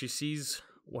 And she sees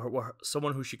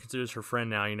someone who she considers her friend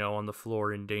now, on the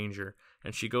floor in danger.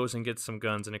 And she goes and gets some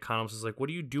guns. And Economos is like, "What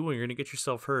are you doing? You're going to get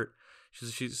yourself hurt."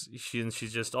 She's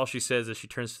just, all she says is she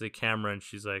turns to the camera and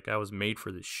she's like, "I was made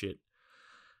for this shit."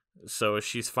 So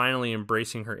she's finally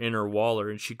embracing her inner Waller,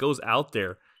 and she goes out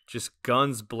there, just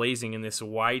guns blazing in this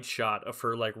wide shot of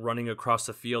her like running across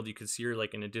the field. You can see her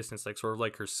like in a distance, like sort of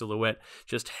like her silhouette,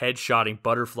 just headshotting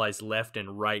butterflies left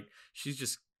and right. She's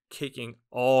just kicking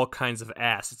all kinds of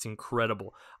ass. It's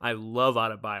incredible. I love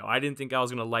Adebayo. I didn't think I was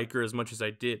going to like her as much as I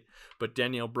did, but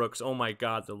Danielle Brooks, oh my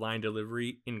God, the line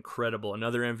delivery, incredible.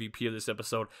 Another MVP of this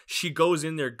episode. She goes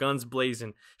in there, guns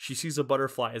blazing. She sees a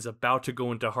butterfly is about to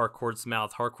go into Harcourt's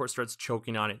mouth. Harcourt starts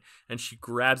choking on it, and she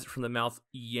grabs it from the mouth,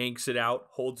 yanks it out,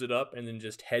 holds it up, and then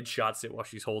just headshots it while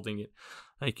she's holding it.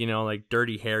 Like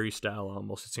Dirty Harry style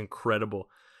almost. It's incredible.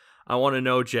 I want to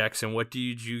know, Jackson, what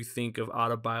did you think of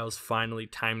Adebayo's finally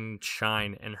time to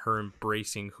shine and her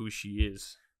embracing who she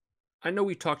is? I know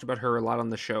we talked about her a lot on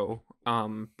the show,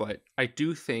 but I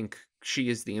do think she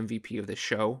is the MVP of this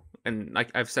show, and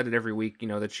I've said it every week,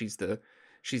 that she's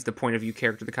the point of view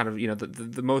character, the kind of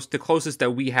the closest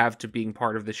that we have to being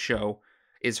part of this show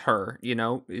is her,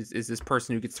 is this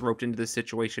person who gets roped into this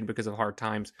situation because of hard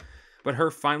times, but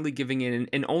her finally giving in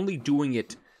and only doing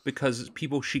it because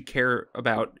people she care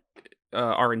about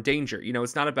are in danger.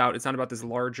 It's not about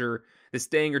this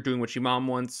thing or doing what mom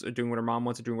wants or doing what her mom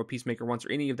wants or doing what Peacemaker wants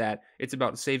or any of that. It's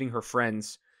about saving her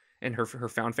friends and her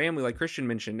found family, like Christian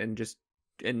mentioned, and just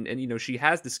and she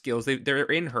has the skills. They're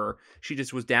in her. She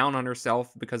just was down on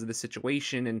herself because of the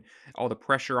situation and all the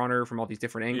pressure on her from all these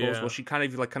different angles. Yeah. Well, she kind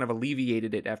of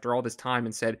alleviated it after all this time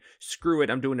and said, "Screw it,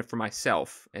 I'm doing it for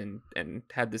myself," and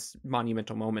had this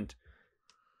monumental moment.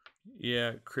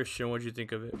 Yeah, Christian, what did you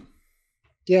think of it?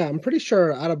 Yeah, I'm pretty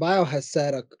sure Adebayo has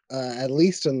said, at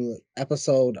least in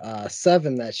episode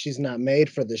 7, that she's not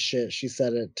made for this shit. She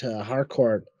said it to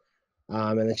Harcourt,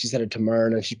 and then she said it to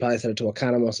Murn, and she probably said it to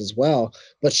Economos as well.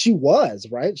 But she was,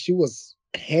 right? She was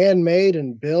handmade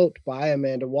and built by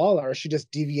Amanda Waller. She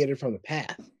just deviated from the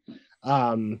path.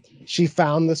 She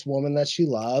found this woman that she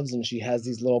loves, and she has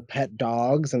these little pet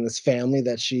dogs and this family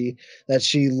that she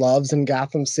loves in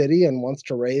Gotham City and wants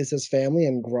to raise his family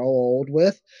and grow old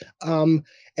with.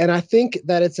 And I think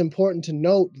that it's important to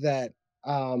note that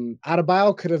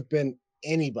Adebayo could have been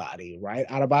anybody, right?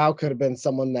 Adebayo could have been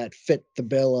someone that fit the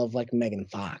bill of like Megan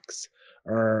Fox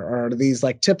or these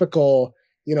like typical,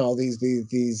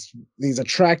 these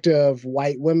attractive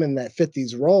white women that fit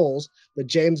these roles. But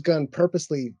James Gunn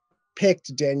purposely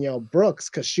picked Danielle Brooks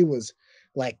because she was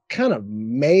like kind of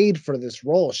made for this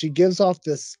role. She gives off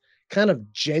this kind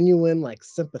of genuine, like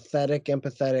sympathetic,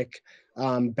 empathetic,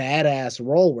 badass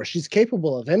role where she's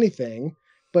capable of anything,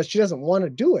 but she doesn't want to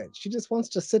do it. She just wants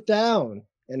to sit down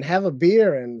and have a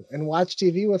beer and watch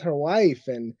TV with her wife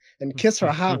and kiss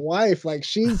her hot wife. Like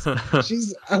she's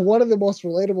one of the most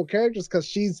relatable characters because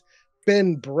she's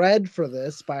been bred for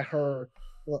this by her,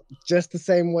 just the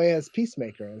same way as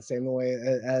Peacemaker and the same way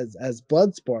as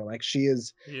Bloodsport. Like she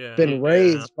has been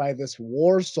raised by this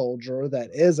war soldier that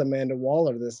is Amanda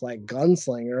Waller, this like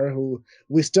gunslinger who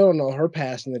we still don't know her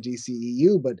past in the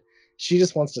DCEU, but she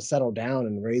just wants to settle down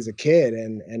and raise a kid.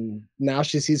 And now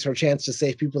she sees her chance to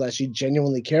save people that she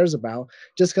genuinely cares about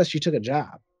just because she took a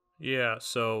job. Yeah,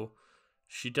 so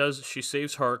she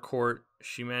saves Harcourt.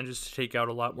 She manages to take out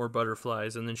a lot more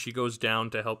butterflies, and then she goes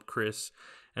down to help Chris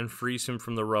and frees him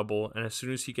from the rubble. And as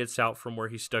soon as he gets out from where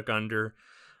he's stuck under,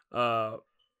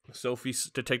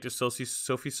 Detective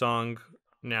Sophie Song,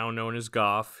 now known as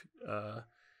Goff,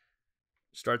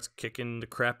 starts kicking the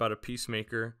crap out of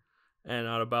Peacemaker. And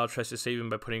Adebayo tries to save him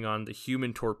by putting on the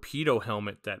human torpedo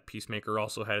helmet that Peacemaker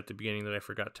also had at the beginning that I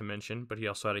forgot to mention. But he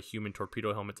also had a human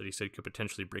torpedo helmet that he said could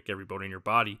potentially break every bone in your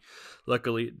body.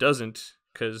 Luckily, it doesn't,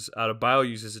 because Adebayo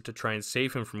uses it to try and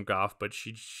save him from Goff. But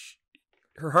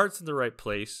her heart's in the right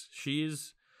place. She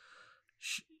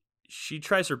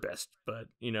tries her best, but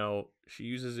she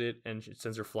uses it and it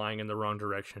sends her flying in the wrong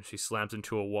direction. She slams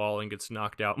into a wall and gets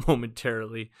knocked out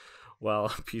momentarily, while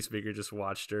Peacemaker just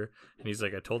watched her, and he's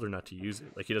like, "I told her not to use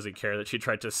it." Like he doesn't care that she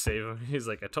tried to save him. He's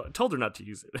like, "I told her not to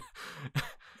use it."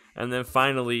 And then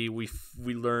finally, we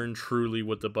learn truly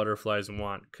what the butterflies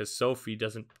want, because Sophie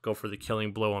doesn't go for the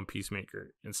killing blow on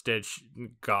Peacemaker. Instead,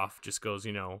 Goff just goes,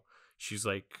 she's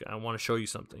like, "I want to show you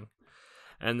something."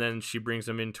 And then she brings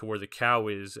him into where the cow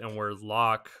is and where the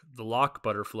lock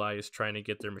butterfly is trying to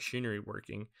get their machinery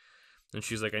working. And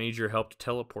she's like, I need your help to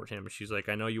teleport him. And she's like,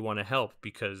 I know you want to help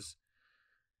because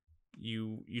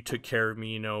you took care of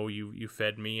me, you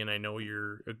fed me, and I know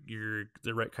you're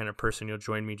the right kind of person. You'll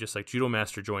join me just like Judo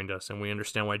Master joined us. And we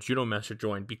understand why Judo Master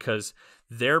joined, because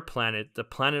their planet, the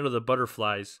planet of the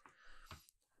butterflies,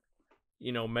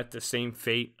 met the same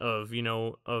fate of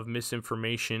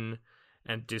misinformation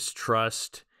and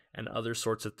distrust and other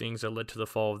sorts of things that led to the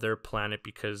fall of their planet,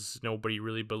 because nobody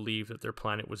really believed that their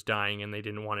planet was dying and they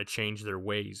didn't want to change their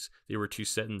ways. They were too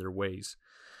set in their ways.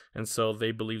 And so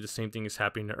they believe the same thing is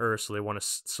happening to Earth, so they want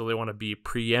to be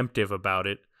preemptive about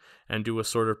it and do a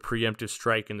sort of preemptive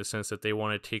strike, in the sense that they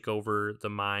want to take over the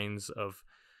minds of,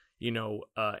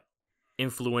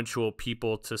 influential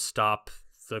people to stop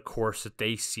the course that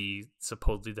they see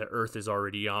supposedly that Earth is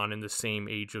already on, in the same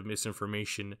age of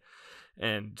misinformation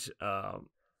and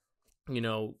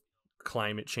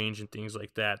climate change and things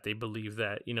like that. They believe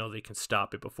that they can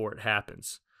stop it before it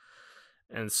happens.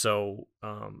 And so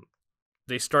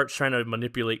they start trying to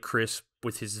manipulate Chris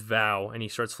with his vow, and he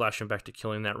starts flashing back to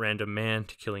killing that random man,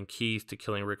 to killing Keith, to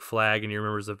killing Rick Flag, and he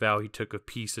remembers the vow he took of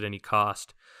peace at any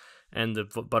cost. And the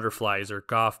butterflies, or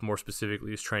Goff more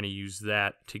specifically, is trying to use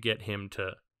that to get him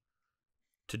to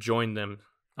join them.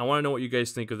 I want to know what you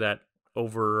guys think of that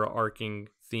overarching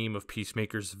theme of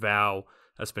Peacemaker's vow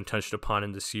that's been touched upon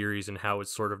in the series, and how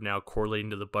it's sort of now correlating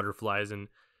to the butterflies, and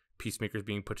Peacemaker's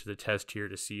being put to the test here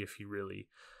to see if he really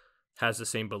has the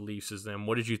same beliefs as them.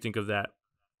 What did you think of that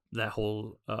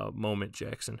whole moment,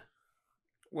 Jackson?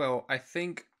 Well, I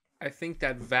think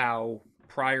that vow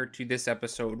prior to this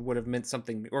episode would have meant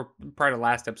something, or prior to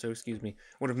last episode, excuse me,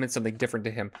 would have meant something different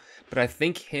to him. But I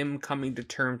think him coming to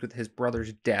terms with his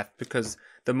brother's death, because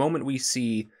the moment we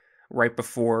see right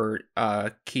before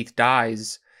Keith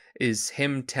dies is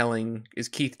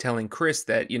Keith telling Chris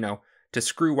that, to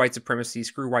screw white supremacy,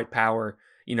 screw white power,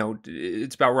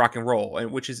 it's about rock and roll, and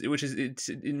which is it's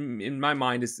in my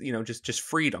mind is just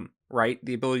freedom, right?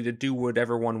 The ability to do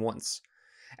whatever one wants,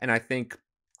 and I think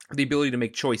the ability to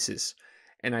make choices.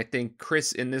 And I think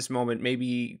Chris in this moment,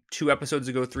 maybe 3 episodes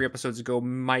ago,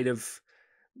 might have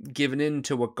given in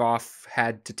to what Goff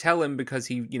had to tell him, because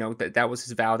he, that was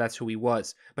his vow, that's who he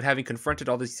was. But having confronted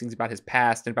all these things about his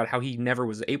past and about how he never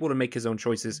was able to make his own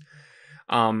choices,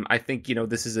 I think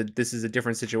this is a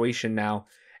different situation now.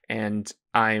 And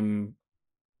I'm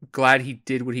glad he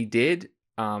did what he did.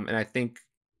 And I think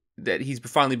that he's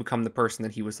finally become the person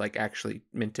that he was actually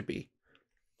meant to be.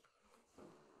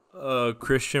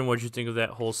 Christian, what did you think of that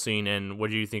whole scene, and what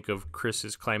do you think of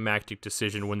Chris's climactic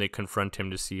decision when they confront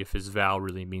him to see if his vow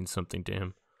really means something to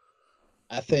him?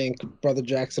 I think Brother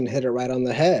Jackson hit it right on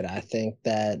the head. I think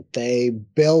that they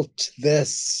built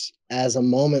this as a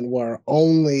moment where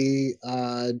only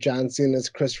John Cena's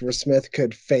Christopher Smith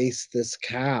could face this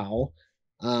cow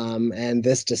and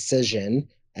this decision.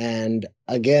 And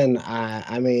again,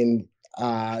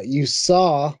 you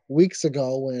saw weeks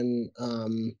ago when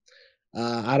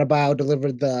Adebayo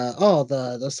delivered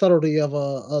the subtlety of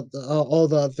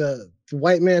the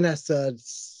white man has to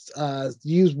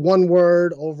use one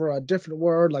word over a different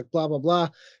word, like blah blah blah.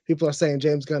 People are saying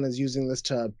James Gunn is using this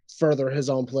to further his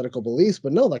own political beliefs,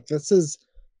 but no, this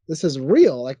is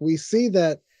real. We see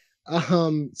that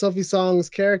Sophie Song's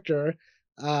character,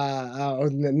 or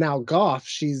now Goff,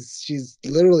 she's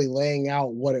literally laying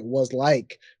out what it was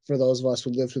like for those of us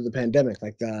who lived through the pandemic,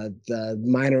 the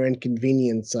minor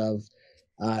inconvenience of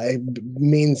it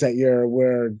means that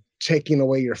we're taking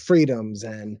away your freedoms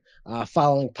and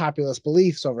following populist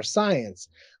beliefs over science.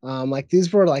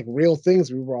 These were real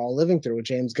things we were all living through.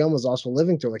 James Gunn was also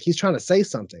living through. He's trying to say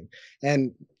something,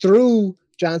 and through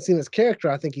John Cena's character,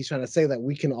 I think he's trying to say that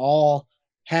we can all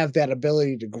have that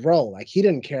ability to grow. He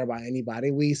didn't care about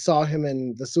anybody. We saw him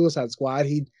in the Suicide Squad.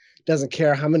 He doesn't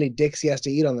care how many dicks he has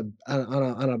to eat on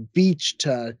a beach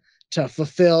to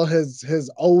fulfill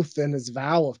his oath and his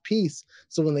vow of peace.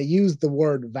 So when they used the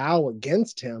word vow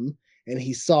against him and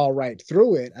he saw right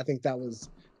through it, I think that was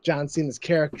John Cena's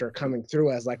character coming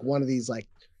through as one of these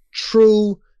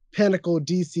true pinnacle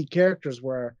DC characters,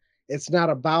 where it's not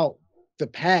about the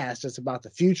past, it's about the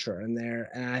future. And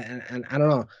I don't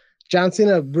know, John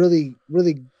Cena really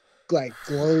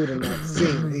glowed in that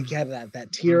scene. He had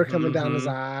that tear coming down his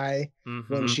eye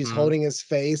when she's holding his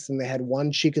face, and they had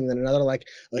one cheek and then another.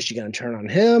 Is she gonna turn on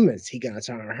him? Is he gonna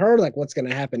turn on her? What's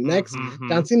gonna happen next?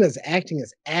 John Cena's acting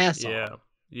his ass off.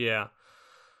 Yeah.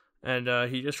 And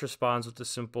he just responds with the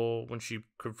simple, when she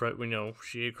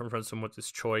confronts him with this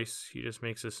choice, he just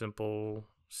makes a simple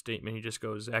statement. He just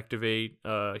goes, activate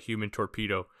human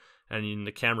torpedo. and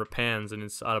the camera pans, and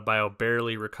it's Adebayo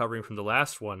barely recovering from the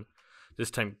last one.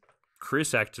 This time,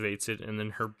 Chris activates it, and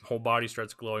then her whole body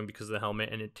starts glowing because of the helmet,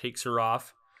 and it takes her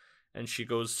off, and she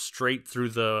goes straight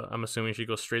through I'm assuming she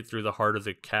goes straight through the heart of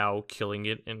the cow, killing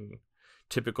it in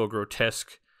typical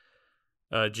grotesque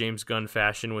James Gunn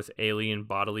fashion, with alien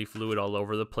bodily fluid all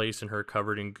over the place and her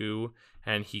covered in goo.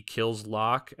 And he kills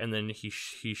Locke, and then he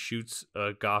shoots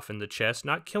Goff in the chest,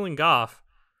 not killing Goff,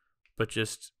 but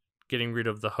just getting rid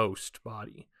of the host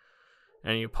body.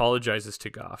 And he apologizes to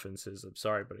Goff and says, "I'm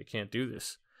sorry, but I can't do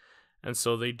this." And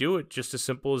so they do it, just as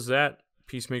simple as that.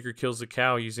 Peacemaker kills the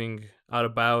cow using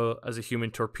Adebayo as a human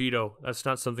torpedo. That's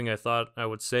not something I thought I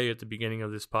would say at the beginning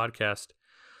of this podcast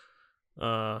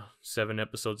 7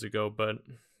 episodes ago, but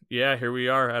yeah, here we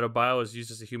are. Adebayo is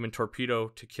used as a human torpedo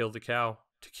to kill the cow,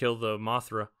 to kill the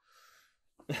Mothra.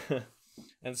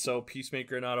 And so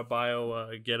Peacemaker and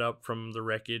Adebayo get up from the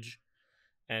wreckage,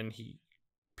 and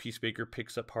Peacemaker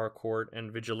picks up Harcourt,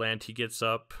 and Vigilante gets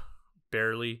up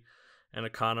barely, and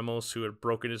Economos, who had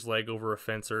broken his leg over a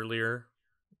fence earlier,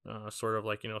 sort of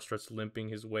like, starts limping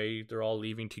his way. They're all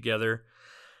leaving together.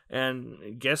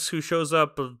 And guess who shows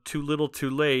up too little too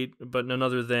late, but none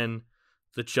other than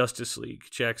the Justice League.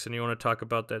 Jackson, you want to talk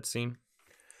about that scene?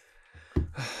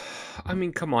 I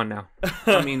mean, come on now.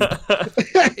 I mean,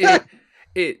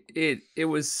 it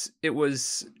was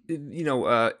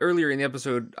earlier in the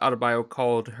episode, Adebayo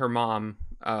called her mom,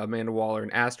 Amanda Waller,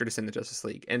 and asked her to send the Justice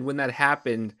League. And when that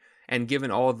happened, and given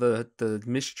all the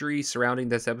mystery surrounding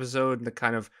this episode and the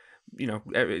kind of,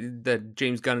 that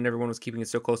James Gunn and everyone was keeping it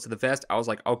so close to the vest, I was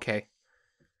like, okay,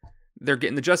 they're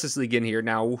getting the Justice League in here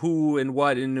now. Who and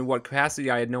what and in what capacity,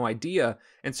 I had no idea.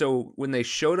 And so when they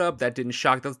showed up, that didn't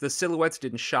shock. The silhouettes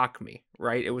didn't shock me,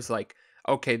 right? It was like,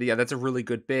 okay, yeah, that's a really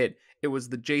good bit. It was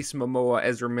the Jason Momoa,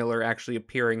 Ezra Miller actually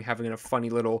appearing, having a funny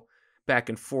little back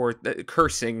and forth,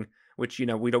 cursing, which,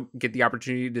 we don't get the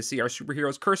opportunity to see our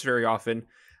superheroes curse very often,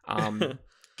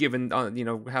 given,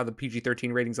 how the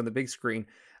PG-13 ratings on the big screen.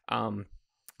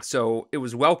 So it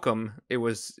was welcome. It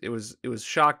was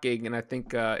shocking, and I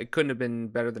think it couldn't have been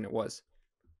better than it was.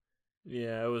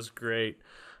 Yeah, it was great.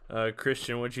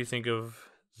 Christian, what do you think of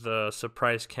the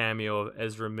surprise cameo of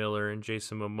Ezra Miller and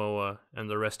Jason Momoa and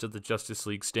the rest of the Justice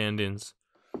League stand-ins?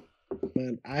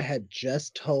 Man, I had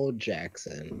just told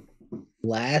Jackson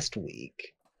last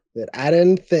week that I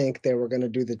didn't think they were going to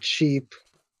do the cheap,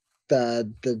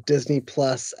 the Disney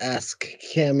Plus-esque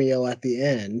cameo at the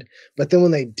end. But then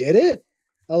when they did it,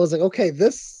 I was like, okay,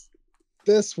 this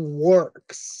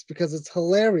works because it's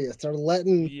hilarious. They're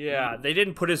letting... Yeah, they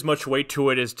didn't put as much weight to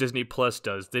it as Disney Plus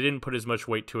does. They didn't put as much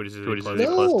weight to it as Disney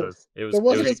Plus does. There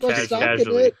wasn't as much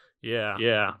casually. It.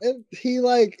 Yeah. And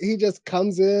he just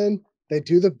comes in. They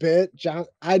do the bit.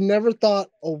 I never thought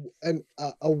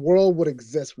a world would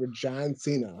exist where John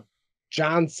Cena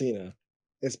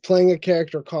is playing a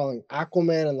character calling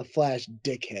Aquaman and the Flash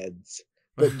dickheads.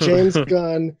 But James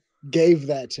Gunn gave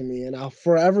that to me, and I'll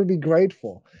forever be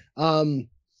grateful. I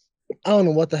don't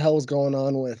know what the hell was going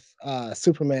on with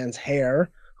Superman's hair.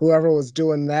 Whoever was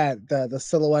doing that, the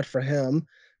silhouette for him,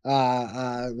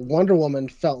 Wonder Woman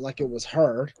felt like it was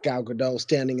her, Gal Gadot,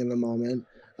 standing in the moment.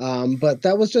 But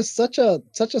that was just such a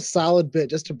solid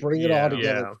bit just to bring it all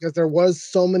together because there was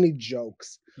so many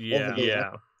jokes.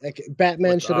 Yeah. Like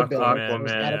Batman should have been there. There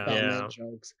was a lot of Batman Batman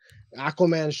jokes.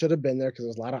 Aquaman should have been there because there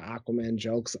was a lot of Aquaman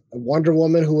jokes. Wonder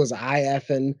Woman, who was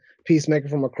IFing Peacemaker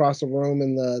from across the room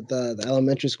in the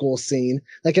elementary school scene.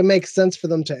 Like, it makes sense for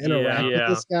them to interact with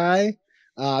this guy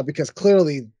because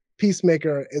clearly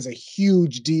Peacemaker is a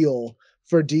huge deal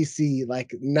for DC,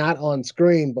 like not on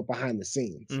screen but behind the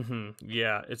scenes. Mm-hmm.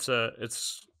 Yeah,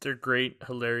 they're great,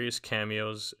 hilarious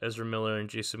cameos. Ezra Miller and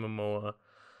Jason Momoa.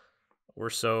 We're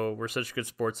such good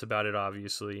sports about it.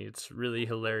 Obviously, it's really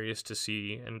hilarious to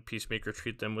see, and Peacemaker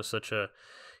treat them with such a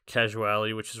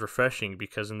casuality, which is refreshing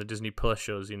because in the Disney Plus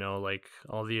shows, like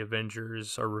all the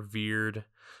Avengers are revered,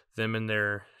 them and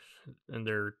their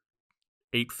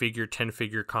 8-figure,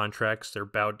 10-figure contracts, they're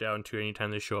bowed down to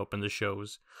anytime they show up in the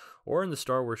shows, or in the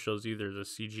Star Wars shows either. The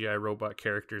CGI robot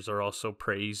characters are also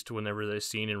praised whenever they're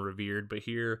seen and revered, but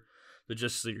here, the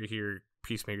Justice League here,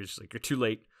 Peacemaker's just like, you're too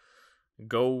late.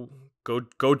 Go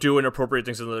do inappropriate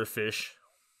things with another fish.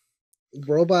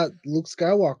 Robot Luke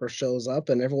Skywalker shows up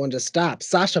and everyone just stops.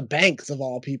 Sasha Banks, of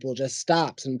all people, just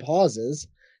stops and pauses.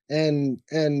 And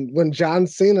when John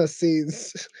Cena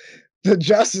sees the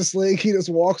Justice League, he just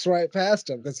walks right past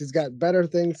him because he's got better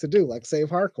things to do, like save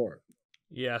Harcourt.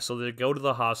 Yeah, so they go to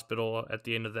the hospital at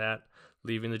the end of that,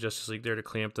 leaving the Justice League there to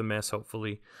clean up the mess,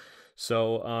 hopefully.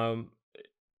 So,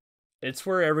 it's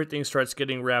where everything starts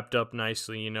getting wrapped up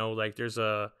nicely, like there's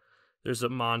a there's a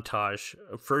montage.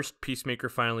 First, Peacemaker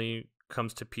finally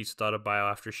comes to peace with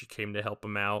Adebayo after she came to help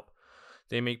him out.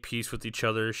 They make peace with each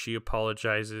other. She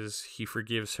apologizes. He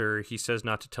forgives her. He says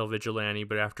not to tell Vigilante,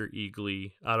 but after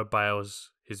Eagly,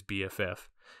 Adebayo's his BFF.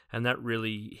 And that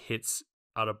really hits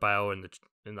Adebayo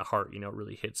in the heart, it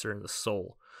really hits her in the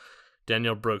soul.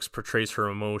 Danielle Brooks portrays her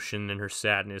emotion and her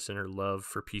sadness and her love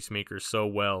for Peacemaker so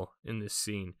well in this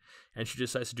scene. And she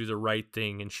decides to do the right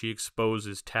thing, and she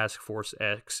exposes Task Force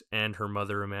X and her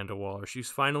mother, Amanda Waller. She's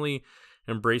finally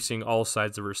embracing all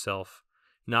sides of herself,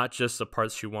 not just the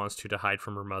parts she wants to hide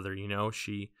from her mother.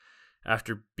 She,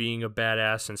 after being a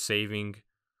badass and saving,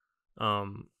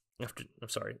 after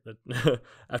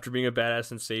being a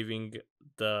badass and saving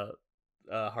the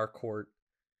Harcourt,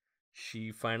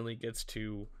 she finally gets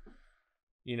to,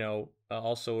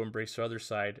 also embrace her other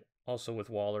side, also with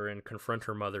Waller, and confront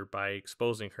her mother by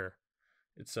exposing her.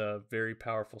 It's a very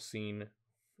powerful scene,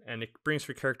 and it brings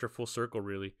her character full circle,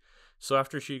 really. So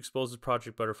after she exposes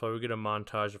Project Butterfly, we get a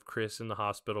montage of Chris in the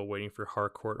hospital waiting for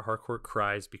Harcourt. Harcourt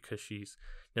cries because she's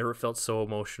never felt so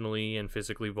emotionally and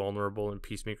physically vulnerable, and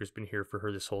Peacemaker's been here for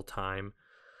her this whole time.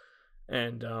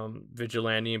 And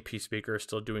Vigilante and Peacemaker are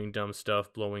still doing dumb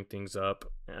stuff, blowing things up.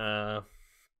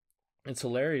 It's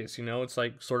hilarious, It's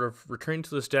like sort of returning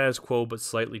to the status quo, but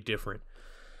slightly different.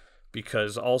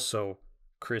 Because also,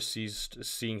 Chris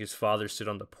seeing his father sit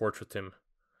on the porch with him,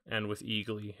 and with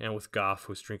Eagly, and with Goff,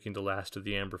 who's drinking the last of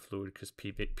the amber fluid, because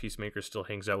Peacemaker still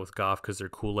hangs out with Goff because they're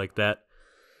cool like that.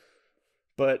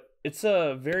 But it's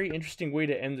a very interesting way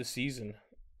to end the season.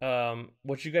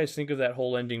 What you guys think of that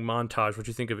whole ending montage? What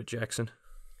you think of it, Jackson?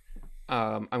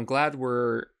 I'm glad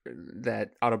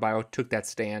that Adebayo took that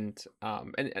stand.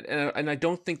 And I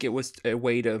don't think it was a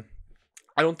way to.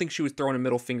 I don't think she was throwing a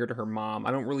middle finger to her mom.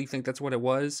 I don't really think that's what it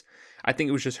was. I think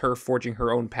it was just her forging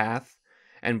her own path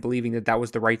and believing that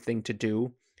was the right thing to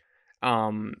do.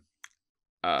 Because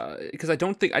I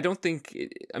don't think.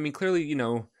 I mean, clearly,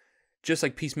 just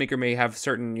like Peacemaker may have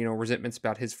certain, resentments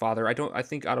about his father. I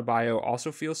think Adebayo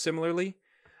also feels similarly.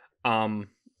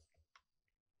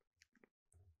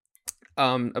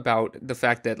 About the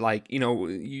fact that, like,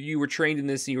 you were trained in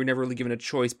this and you were never really given a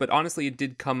choice, but honestly, it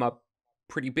did come up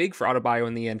pretty big for Adebayo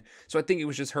in the end. So I think it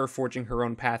was just her forging her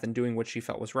own path and doing what she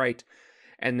felt was right.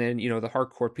 And then, the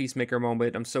Harcourt Peacemaker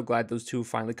moment, I'm so glad those two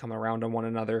finally come around on one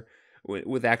another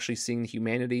with actually seeing the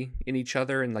humanity in each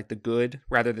other and like the good,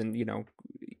 rather than,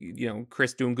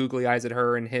 Chris doing googly eyes at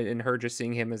her and her just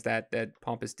seeing him as that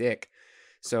pompous dick.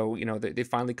 So, they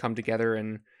finally come together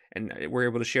and we're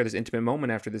able to share this intimate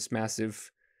moment after this massive,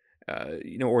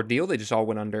 ordeal they just all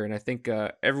went under. And I think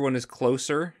everyone is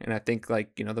closer. And I think,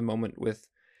 like, the moment with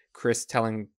Chris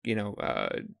telling,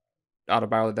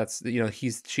 Adebayo that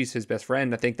she's his best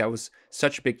friend. I think that was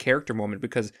such a big character moment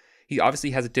because he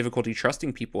obviously has a difficulty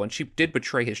trusting people, and she did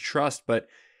betray his trust, but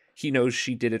he knows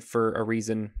she did it for a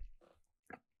reason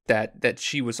that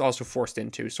she was also forced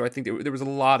into. So I think there was a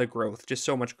lot of growth, just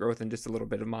so much growth in just a little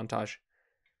bit of montage.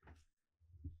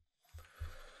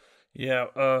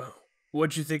 Yeah,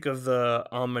 what'd you think of the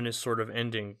ominous sort of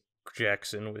ending,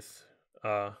 Jackson, with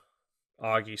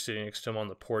Agee sitting next to him on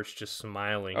the porch just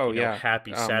smiling,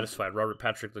 happy, satisfied. Robert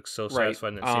Patrick looks so satisfied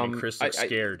in that scene, and Chris looks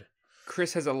scared.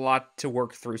 Chris has a lot to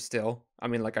work through still. I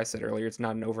mean, like I said earlier, it's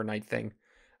not an overnight thing.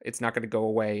 It's not going to go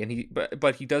away, and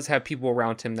but he does have people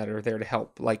around him that are there to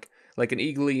help, like an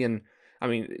Eagly, and I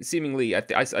mean, seemingly, I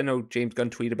know James Gunn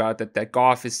tweeted about it, that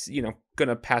Goff is, going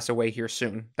to pass away here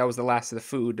soon. That was the last of the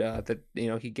food that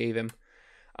he gave him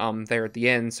there at the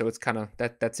end, so it's kind of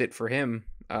that's it for him.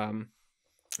 And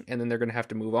then they're going to have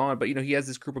to move on. But, he has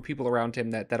this group of people around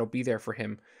him that'll be there for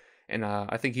him. And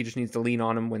I think he just needs to lean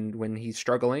on him when he's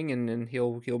struggling, and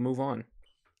he'll move on.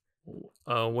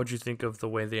 What'd you think of the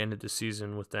way they ended the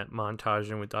season with that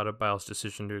montage and with Adebayo's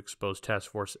decision to expose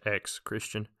Task Force X,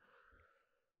 Christian?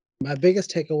 My biggest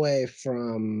takeaway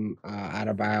from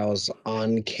Adebayo's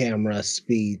on-camera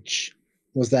speech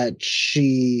was that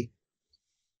she,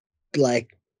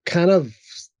 like, kind of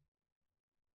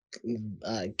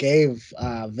gave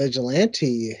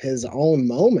Vigilante his own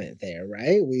moment there,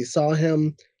 right? We saw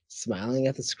him smiling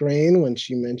at the screen when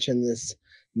she mentioned this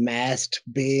masked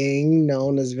being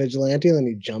known as Vigilante, and then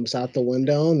he jumps out the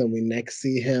window, and then we next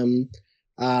see him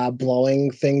blowing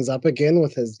things up again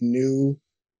with his new,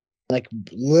 like,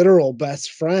 literal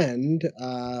best friend,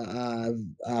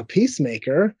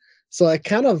 Peacemaker. So it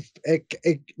kind of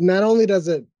it not only does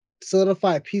it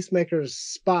solidify Peacemaker's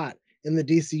spot in the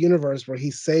DC universe where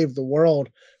he saved the world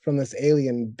from this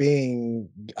alien being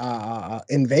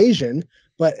invasion,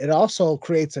 but it also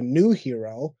creates a new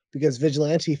hero because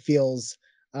Vigilante feels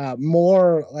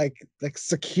more like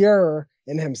secure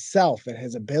in himself and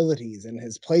his abilities and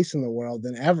his place in the world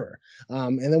than ever.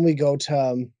 And then we go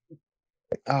to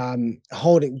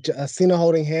Cena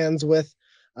holding hands with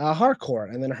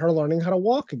Harcourt, and then her learning how to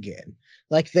walk again.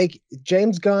 Like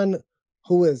James Gunn,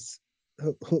 who is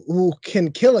who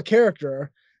can kill a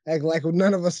character like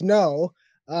none of us know.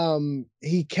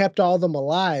 He kept all of them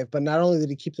alive, but not only did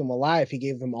he keep them alive, he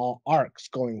gave them all arcs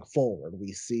going forward.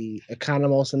 We see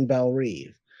Economos and Belle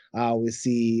Reve. We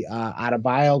see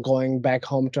Adebayo going back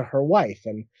home to her wife,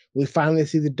 and we finally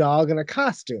see the dog in a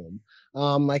costume.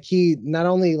 Like he not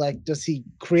only like does he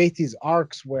create these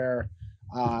arcs where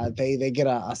they get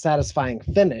a satisfying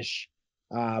finish,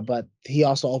 but he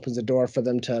also opens the door for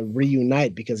them to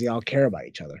reunite because they all care about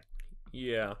each other.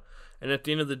 Yeah, and at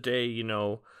the end of the day,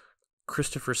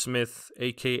 Christopher Smith,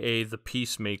 a.k.a. the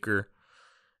Peacemaker,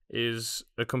 is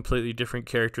a completely different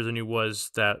character than he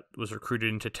was that was recruited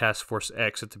into Task Force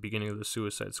X at the beginning of the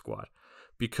Suicide Squad.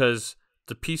 Because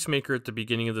the Peacemaker at the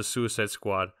beginning of the Suicide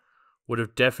Squad would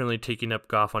have definitely taken up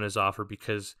Goff on his offer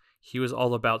because he was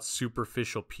all about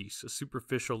superficial peace, a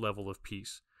superficial level of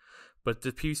peace. But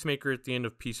the Peacemaker at the end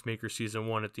of Peacemaker Season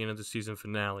 1, at the end of the season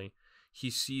finale, he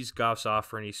sees Goff's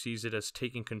offer and he sees it as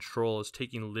taking control, as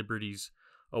taking liberties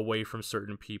away from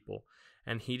certain people.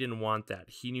 And he didn't want that.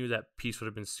 He knew that peace would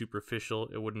have been superficial.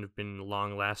 It wouldn't have been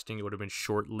long-lasting. It would have been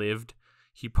short-lived.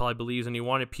 He probably believes, and he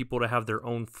wanted people to have their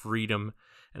own freedom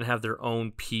and have their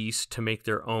own peace to make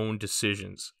their own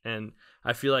decisions. And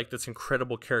I feel like that's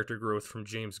incredible character growth from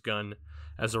James Gunn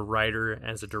as a writer,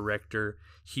 as a director.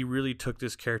 He really took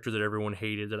this character that everyone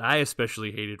hated, that I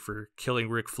especially hated for killing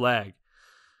Rick Flag,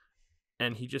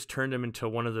 and he just turned him into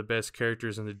one of the best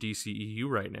characters in the DCEU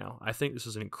right now. I think this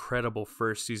is an incredible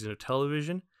first season of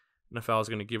television, and if I was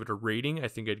going to give it a rating, I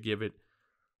think I'd give it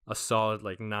a solid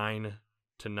 9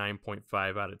 to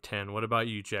 9.5 out of 10. What about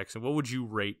you, Jackson? What would you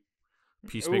rate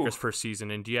Peacemaker's first season,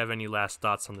 and do you have any last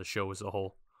thoughts on the show as a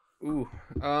whole?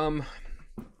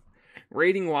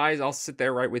 Rating wise, I'll sit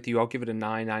there right with you. I'll give it a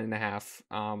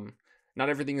 9.5. Not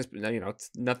everything is,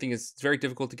 it's very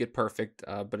difficult to get perfect,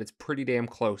 but it's pretty damn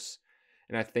close.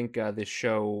 And I think this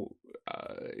show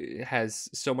has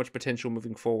so much potential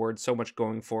moving forward, so much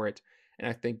going for it. And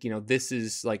I think, this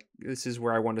is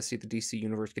where I want to see the DC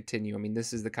universe continue. I mean,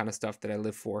 this is the kind of stuff that I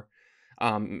live for.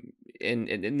 And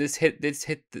this hit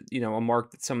a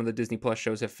mark that some of the Disney Plus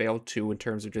shows have failed to, in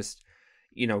terms of just,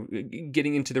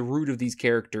 getting into the root of these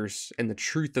characters and the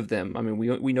truth of them. I mean,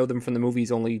 we know them from the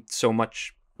movies only so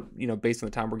much, based on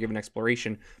the time we're given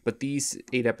exploration, but these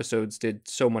 8 episodes did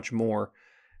so much more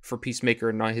for Peacemaker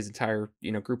and not his entire,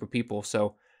 group of people.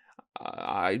 So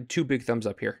 2 big thumbs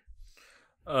up here.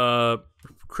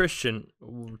 Christian,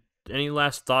 any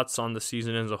last thoughts on the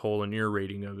season as a whole and your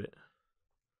rating of it?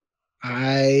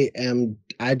 I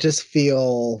just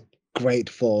feel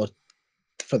grateful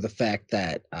for the fact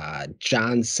that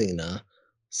John Cena,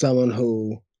 someone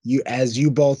who as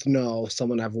you both know,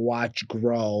 someone I've watched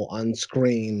grow on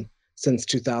screen since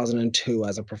 2002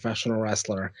 as a professional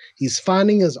wrestler, he's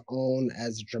finding his own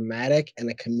as dramatic and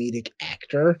a comedic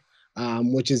actor,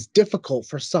 which is difficult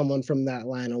for someone from that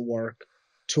line of work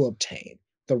to obtain.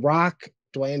 The Rock,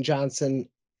 Dwayne Johnson,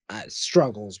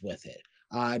 struggles with it.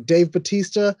 Dave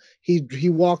Bautista, he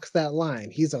walks that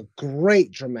line. He's a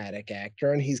great dramatic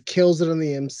actor, and he kills it in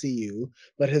the MCU,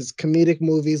 but his comedic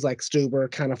movies like Stuber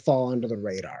kind of fall under the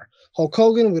radar. Hulk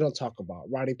Hogan, we don't talk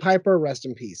about. Roddy Piper, rest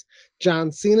in peace.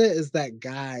 John Cena is that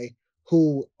guy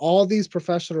who all these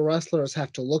professional wrestlers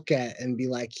have to look at and be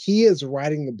like, he is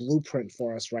writing the blueprint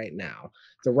for us right now.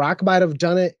 The Rock might have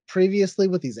done it previously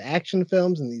with these action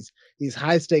films and these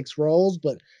high-stakes roles,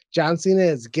 but John Cena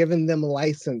has given them a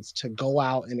license to go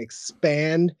out and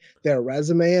expand their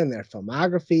resume and their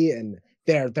filmography and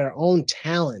their own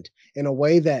talent in a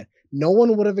way that no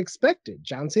one would have expected.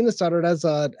 John Cena started as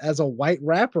a white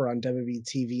rapper on WWE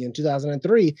TV in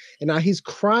 2003, and now he's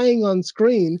crying on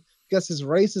screen because his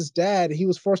racist dad, he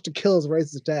was forced to kill his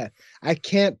racist dad. I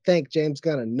can't thank James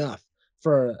Gunn enough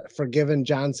for giving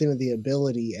John Cena the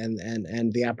ability and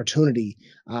the opportunity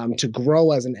to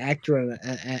grow as an actor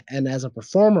and as a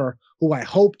performer, who I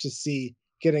hope to see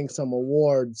getting some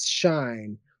awards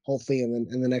shine, hopefully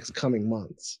in the next coming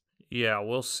months. Yeah,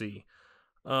 we'll see.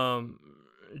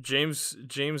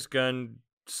 James Gunn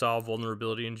saw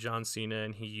vulnerability in John Cena,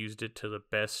 and he used it to the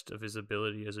best of his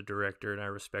ability as a director, and I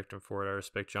respect him for it. I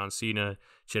respect John Cena,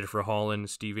 Jennifer Holland,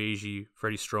 Steve Agee,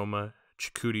 Freddie Stroma,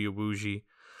 Chukwudi Iwuji,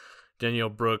 Danielle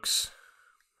Brooks,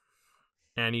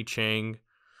 Annie Chang,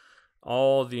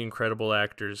 all the incredible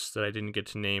actors that I didn't get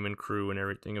to name, and crew and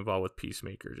everything involved with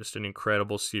Peacemaker. Just an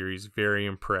incredible series. Very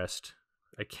impressed.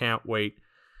 I can't wait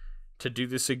to do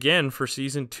this again for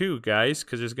season 2, guys,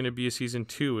 because there's going to be a season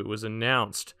 2. It was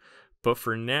announced. But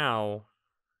for now,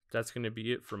 that's going to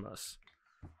be it from us.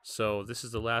 So this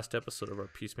is the last episode of our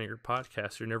Peacemaker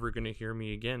podcast. You're never going to hear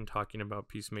me again talking about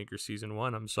Peacemaker season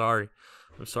 1. I'm sorry.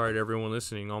 I'm sorry to everyone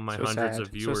listening, all my hundreds of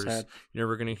viewers. You're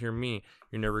never going to hear me.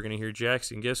 You're never going to hear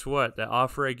Jackson. Guess what? That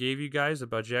offer I gave you guys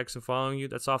about Jackson following you,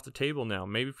 that's off the table now.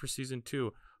 Maybe for season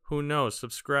 2. Who knows?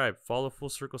 Subscribe. Follow Full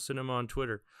Circle Cinema on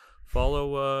Twitter.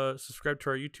 Subscribe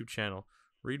to our YouTube channel.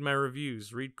 Read my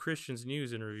reviews. Read Christian's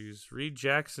news interviews. Read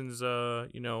Jackson's,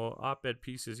 op-ed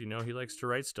pieces. He likes to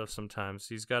write stuff sometimes.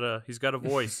 He's got a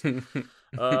voice.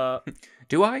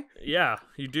 Do I? Yeah,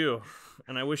 you do.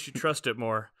 And I wish you trust it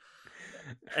more.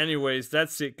 Anyways,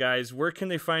 that's it, guys. Where can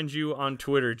they find you on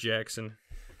Twitter, Jackson?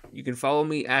 You can follow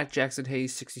me at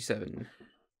JacksonHayes67.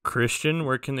 Christian,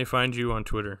 where can they find you on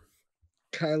Twitter?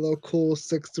 Kylo Cool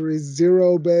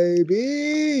 630,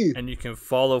 baby. And you can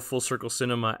follow Full Circle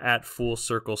Cinema at Full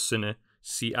Circle Cine,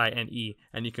 CINE.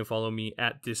 And you can follow me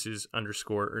at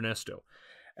thisis_Ernesto.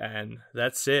 And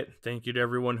that's it. Thank you to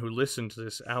everyone who listened to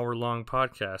this hour-long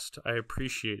podcast. I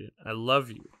appreciate it. I love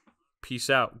you. Peace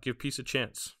out. Give peace a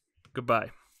chance.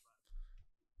 Goodbye.